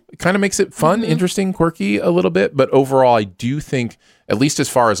opposed to. It kind of makes it fun, interesting, quirky a little bit. But overall, I do think, at least as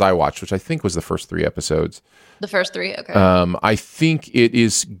far as I watched, which I think was the first 3 episodes. The first 3, okay. I think it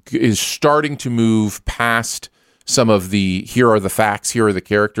is starting to move past some of the, here are the facts, here are the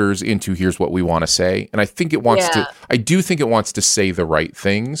characters, into here's what we want to say. And I think it wants to, I do think it wants to say the right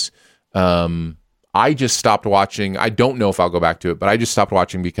things. I just stopped watching. I don't know if I'll go back to it, but I just stopped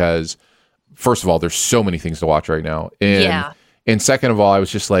watching because, first of all, there's so many things to watch right now. And second of all, I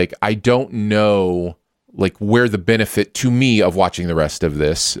was just like, I don't know where the benefit to me of watching the rest of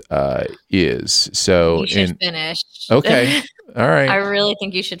this is. So you should finish. Okay. All right. I really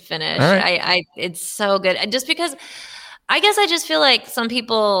think you should finish. All right. I it's so good. And just because I guess I just feel like some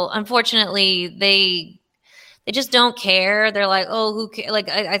people, unfortunately, they just don't care. They're like, oh, who cares?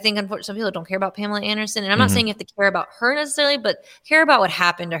 I think some people don't care about Pamela Anderson. And I'm not saying you have to care about her necessarily, but care about what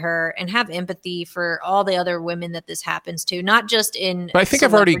happened to her and have empathy for all the other women that this happens to, not just in but I think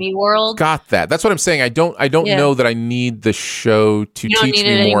I've already world. Got that. That's what I'm saying. I don't know that I need the show to teach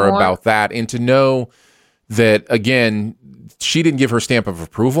me more about that, and to know that, again, she didn't give her stamp of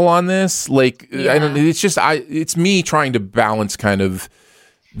approval on this. It's me trying to balance kind of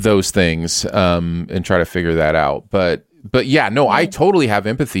those things and try to figure that out. But I totally have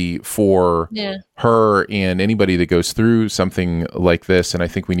empathy for her and anybody that goes through something like this. And I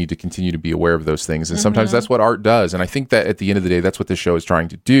think we need to continue to be aware of those things. And sometimes that's what art does. And I think that at the end of the day, that's what this show is trying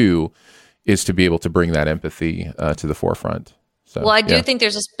to do, is to be able to bring that empathy to the forefront. So, well, I do think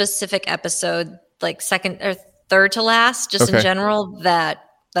there's a specific episode, second or third to last, just in general, that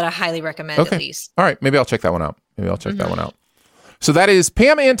I highly recommend at least. All right. Maybe I'll check that one out. So that is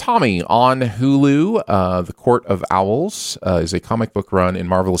Pam and Tommy on Hulu. The Court of Owls is a comic book run, and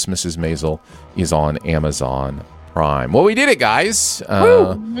Marvelous Mrs. Maisel is on Amazon Prime. Well, we did it, guys.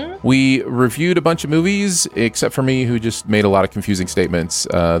 We reviewed a bunch of movies, except for me, who just made a lot of confusing statements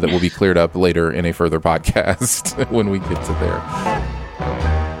that will be cleared up later in a further podcast when we get to there.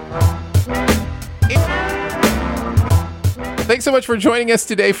 Thanks so much for joining us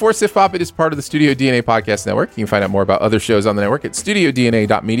today. For Sif Pop, it is part of the Studio DNA Podcast Network. You can find out more about other shows on the network at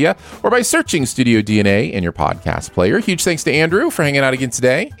studiodna.media or by searching Studio DNA in your podcast player. Huge thanks to Andrew for hanging out again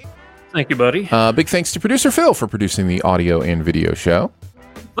today. Thank you, buddy. Big thanks to producer Phil for producing the audio and video show.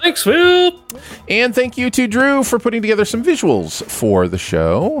 Thanks, Phil. And thank you to Drew for putting together some visuals for the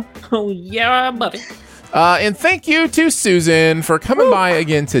show. Oh, yeah, buddy. And thank you to Susan for coming by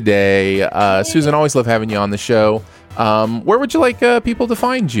again today. Susan, always love having you on the show. Where would you like people to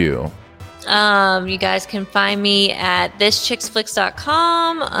find you? You guys can find me at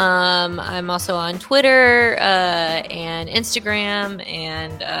thischicksflix.com. I'm also on Twitter and Instagram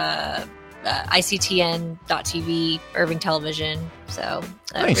and ICTN.TV, Irving Television. So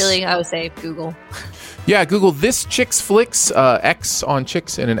nice. Really, I would say Google. Yeah, Google This Chicks Flicks, X on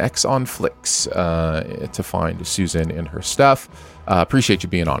Chicks and an X on Flicks to find Susan and her stuff. Appreciate you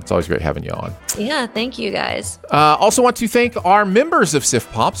being on. It's always great having you on. Yeah, thank you guys. Also want to thank our members of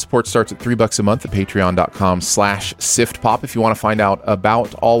SIFT Pop. Support starts at $3 a month at patreon.com/SIFTPop. If you want to find out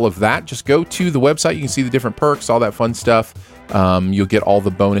about all of that, just go to the website. You can see the different perks, all that fun stuff. You'll get all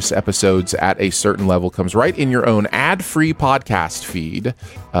the bonus episodes at a certain level. Comes right in your own ad-free podcast feed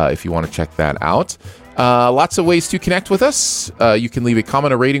if you want to check that out. Lots of ways to connect with us. You can leave a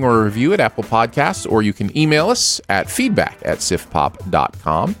comment, a rating, or a review at Apple Podcasts, or you can email us at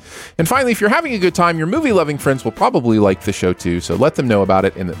feedback@siftpop.com. And finally, if you're having a good time, your movie-loving friends will probably like the show too, so let them know about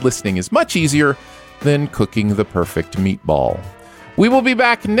it and that listening is much easier than cooking the perfect meatball. We will be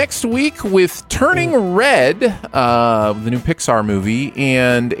back next week with Turning Red, the new Pixar movie,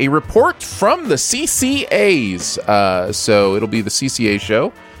 and a report from the CCAs. So it'll be the CCA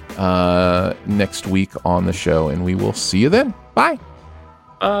show next week on the show, and we will see you then. Bye.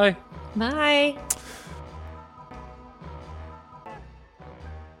 Bye. Bye.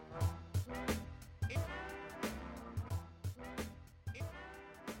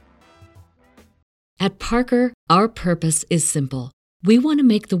 At Parker, our purpose is simple. We want to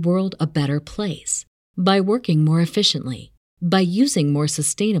make the world a better place by working more efficiently, by using more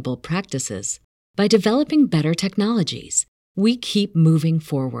sustainable practices, by developing better technologies. We keep moving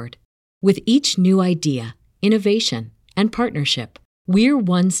forward. With each new idea, innovation, and partnership, we're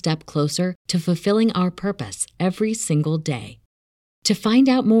one step closer to fulfilling our purpose every single day. To find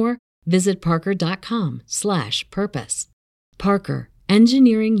out more, visit parker.com/purpose. Parker,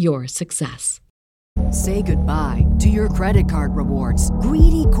 engineering your success. Say goodbye to your credit card rewards.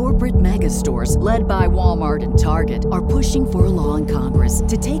 Greedy corporate mega stores, led by Walmart and Target, are pushing for a law in Congress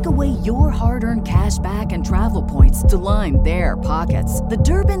to take away your hard-earned cash back and travel points to line their pockets. The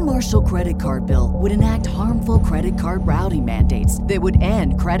Durbin-Marshall credit card bill would enact harmful credit card routing mandates that would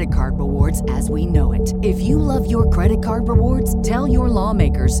end credit card rewards as we know it. If you love your credit card rewards, tell your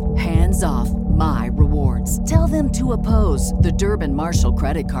lawmakers, hands off my rewards. Tell them to oppose the Durbin-Marshall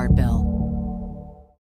credit card bill.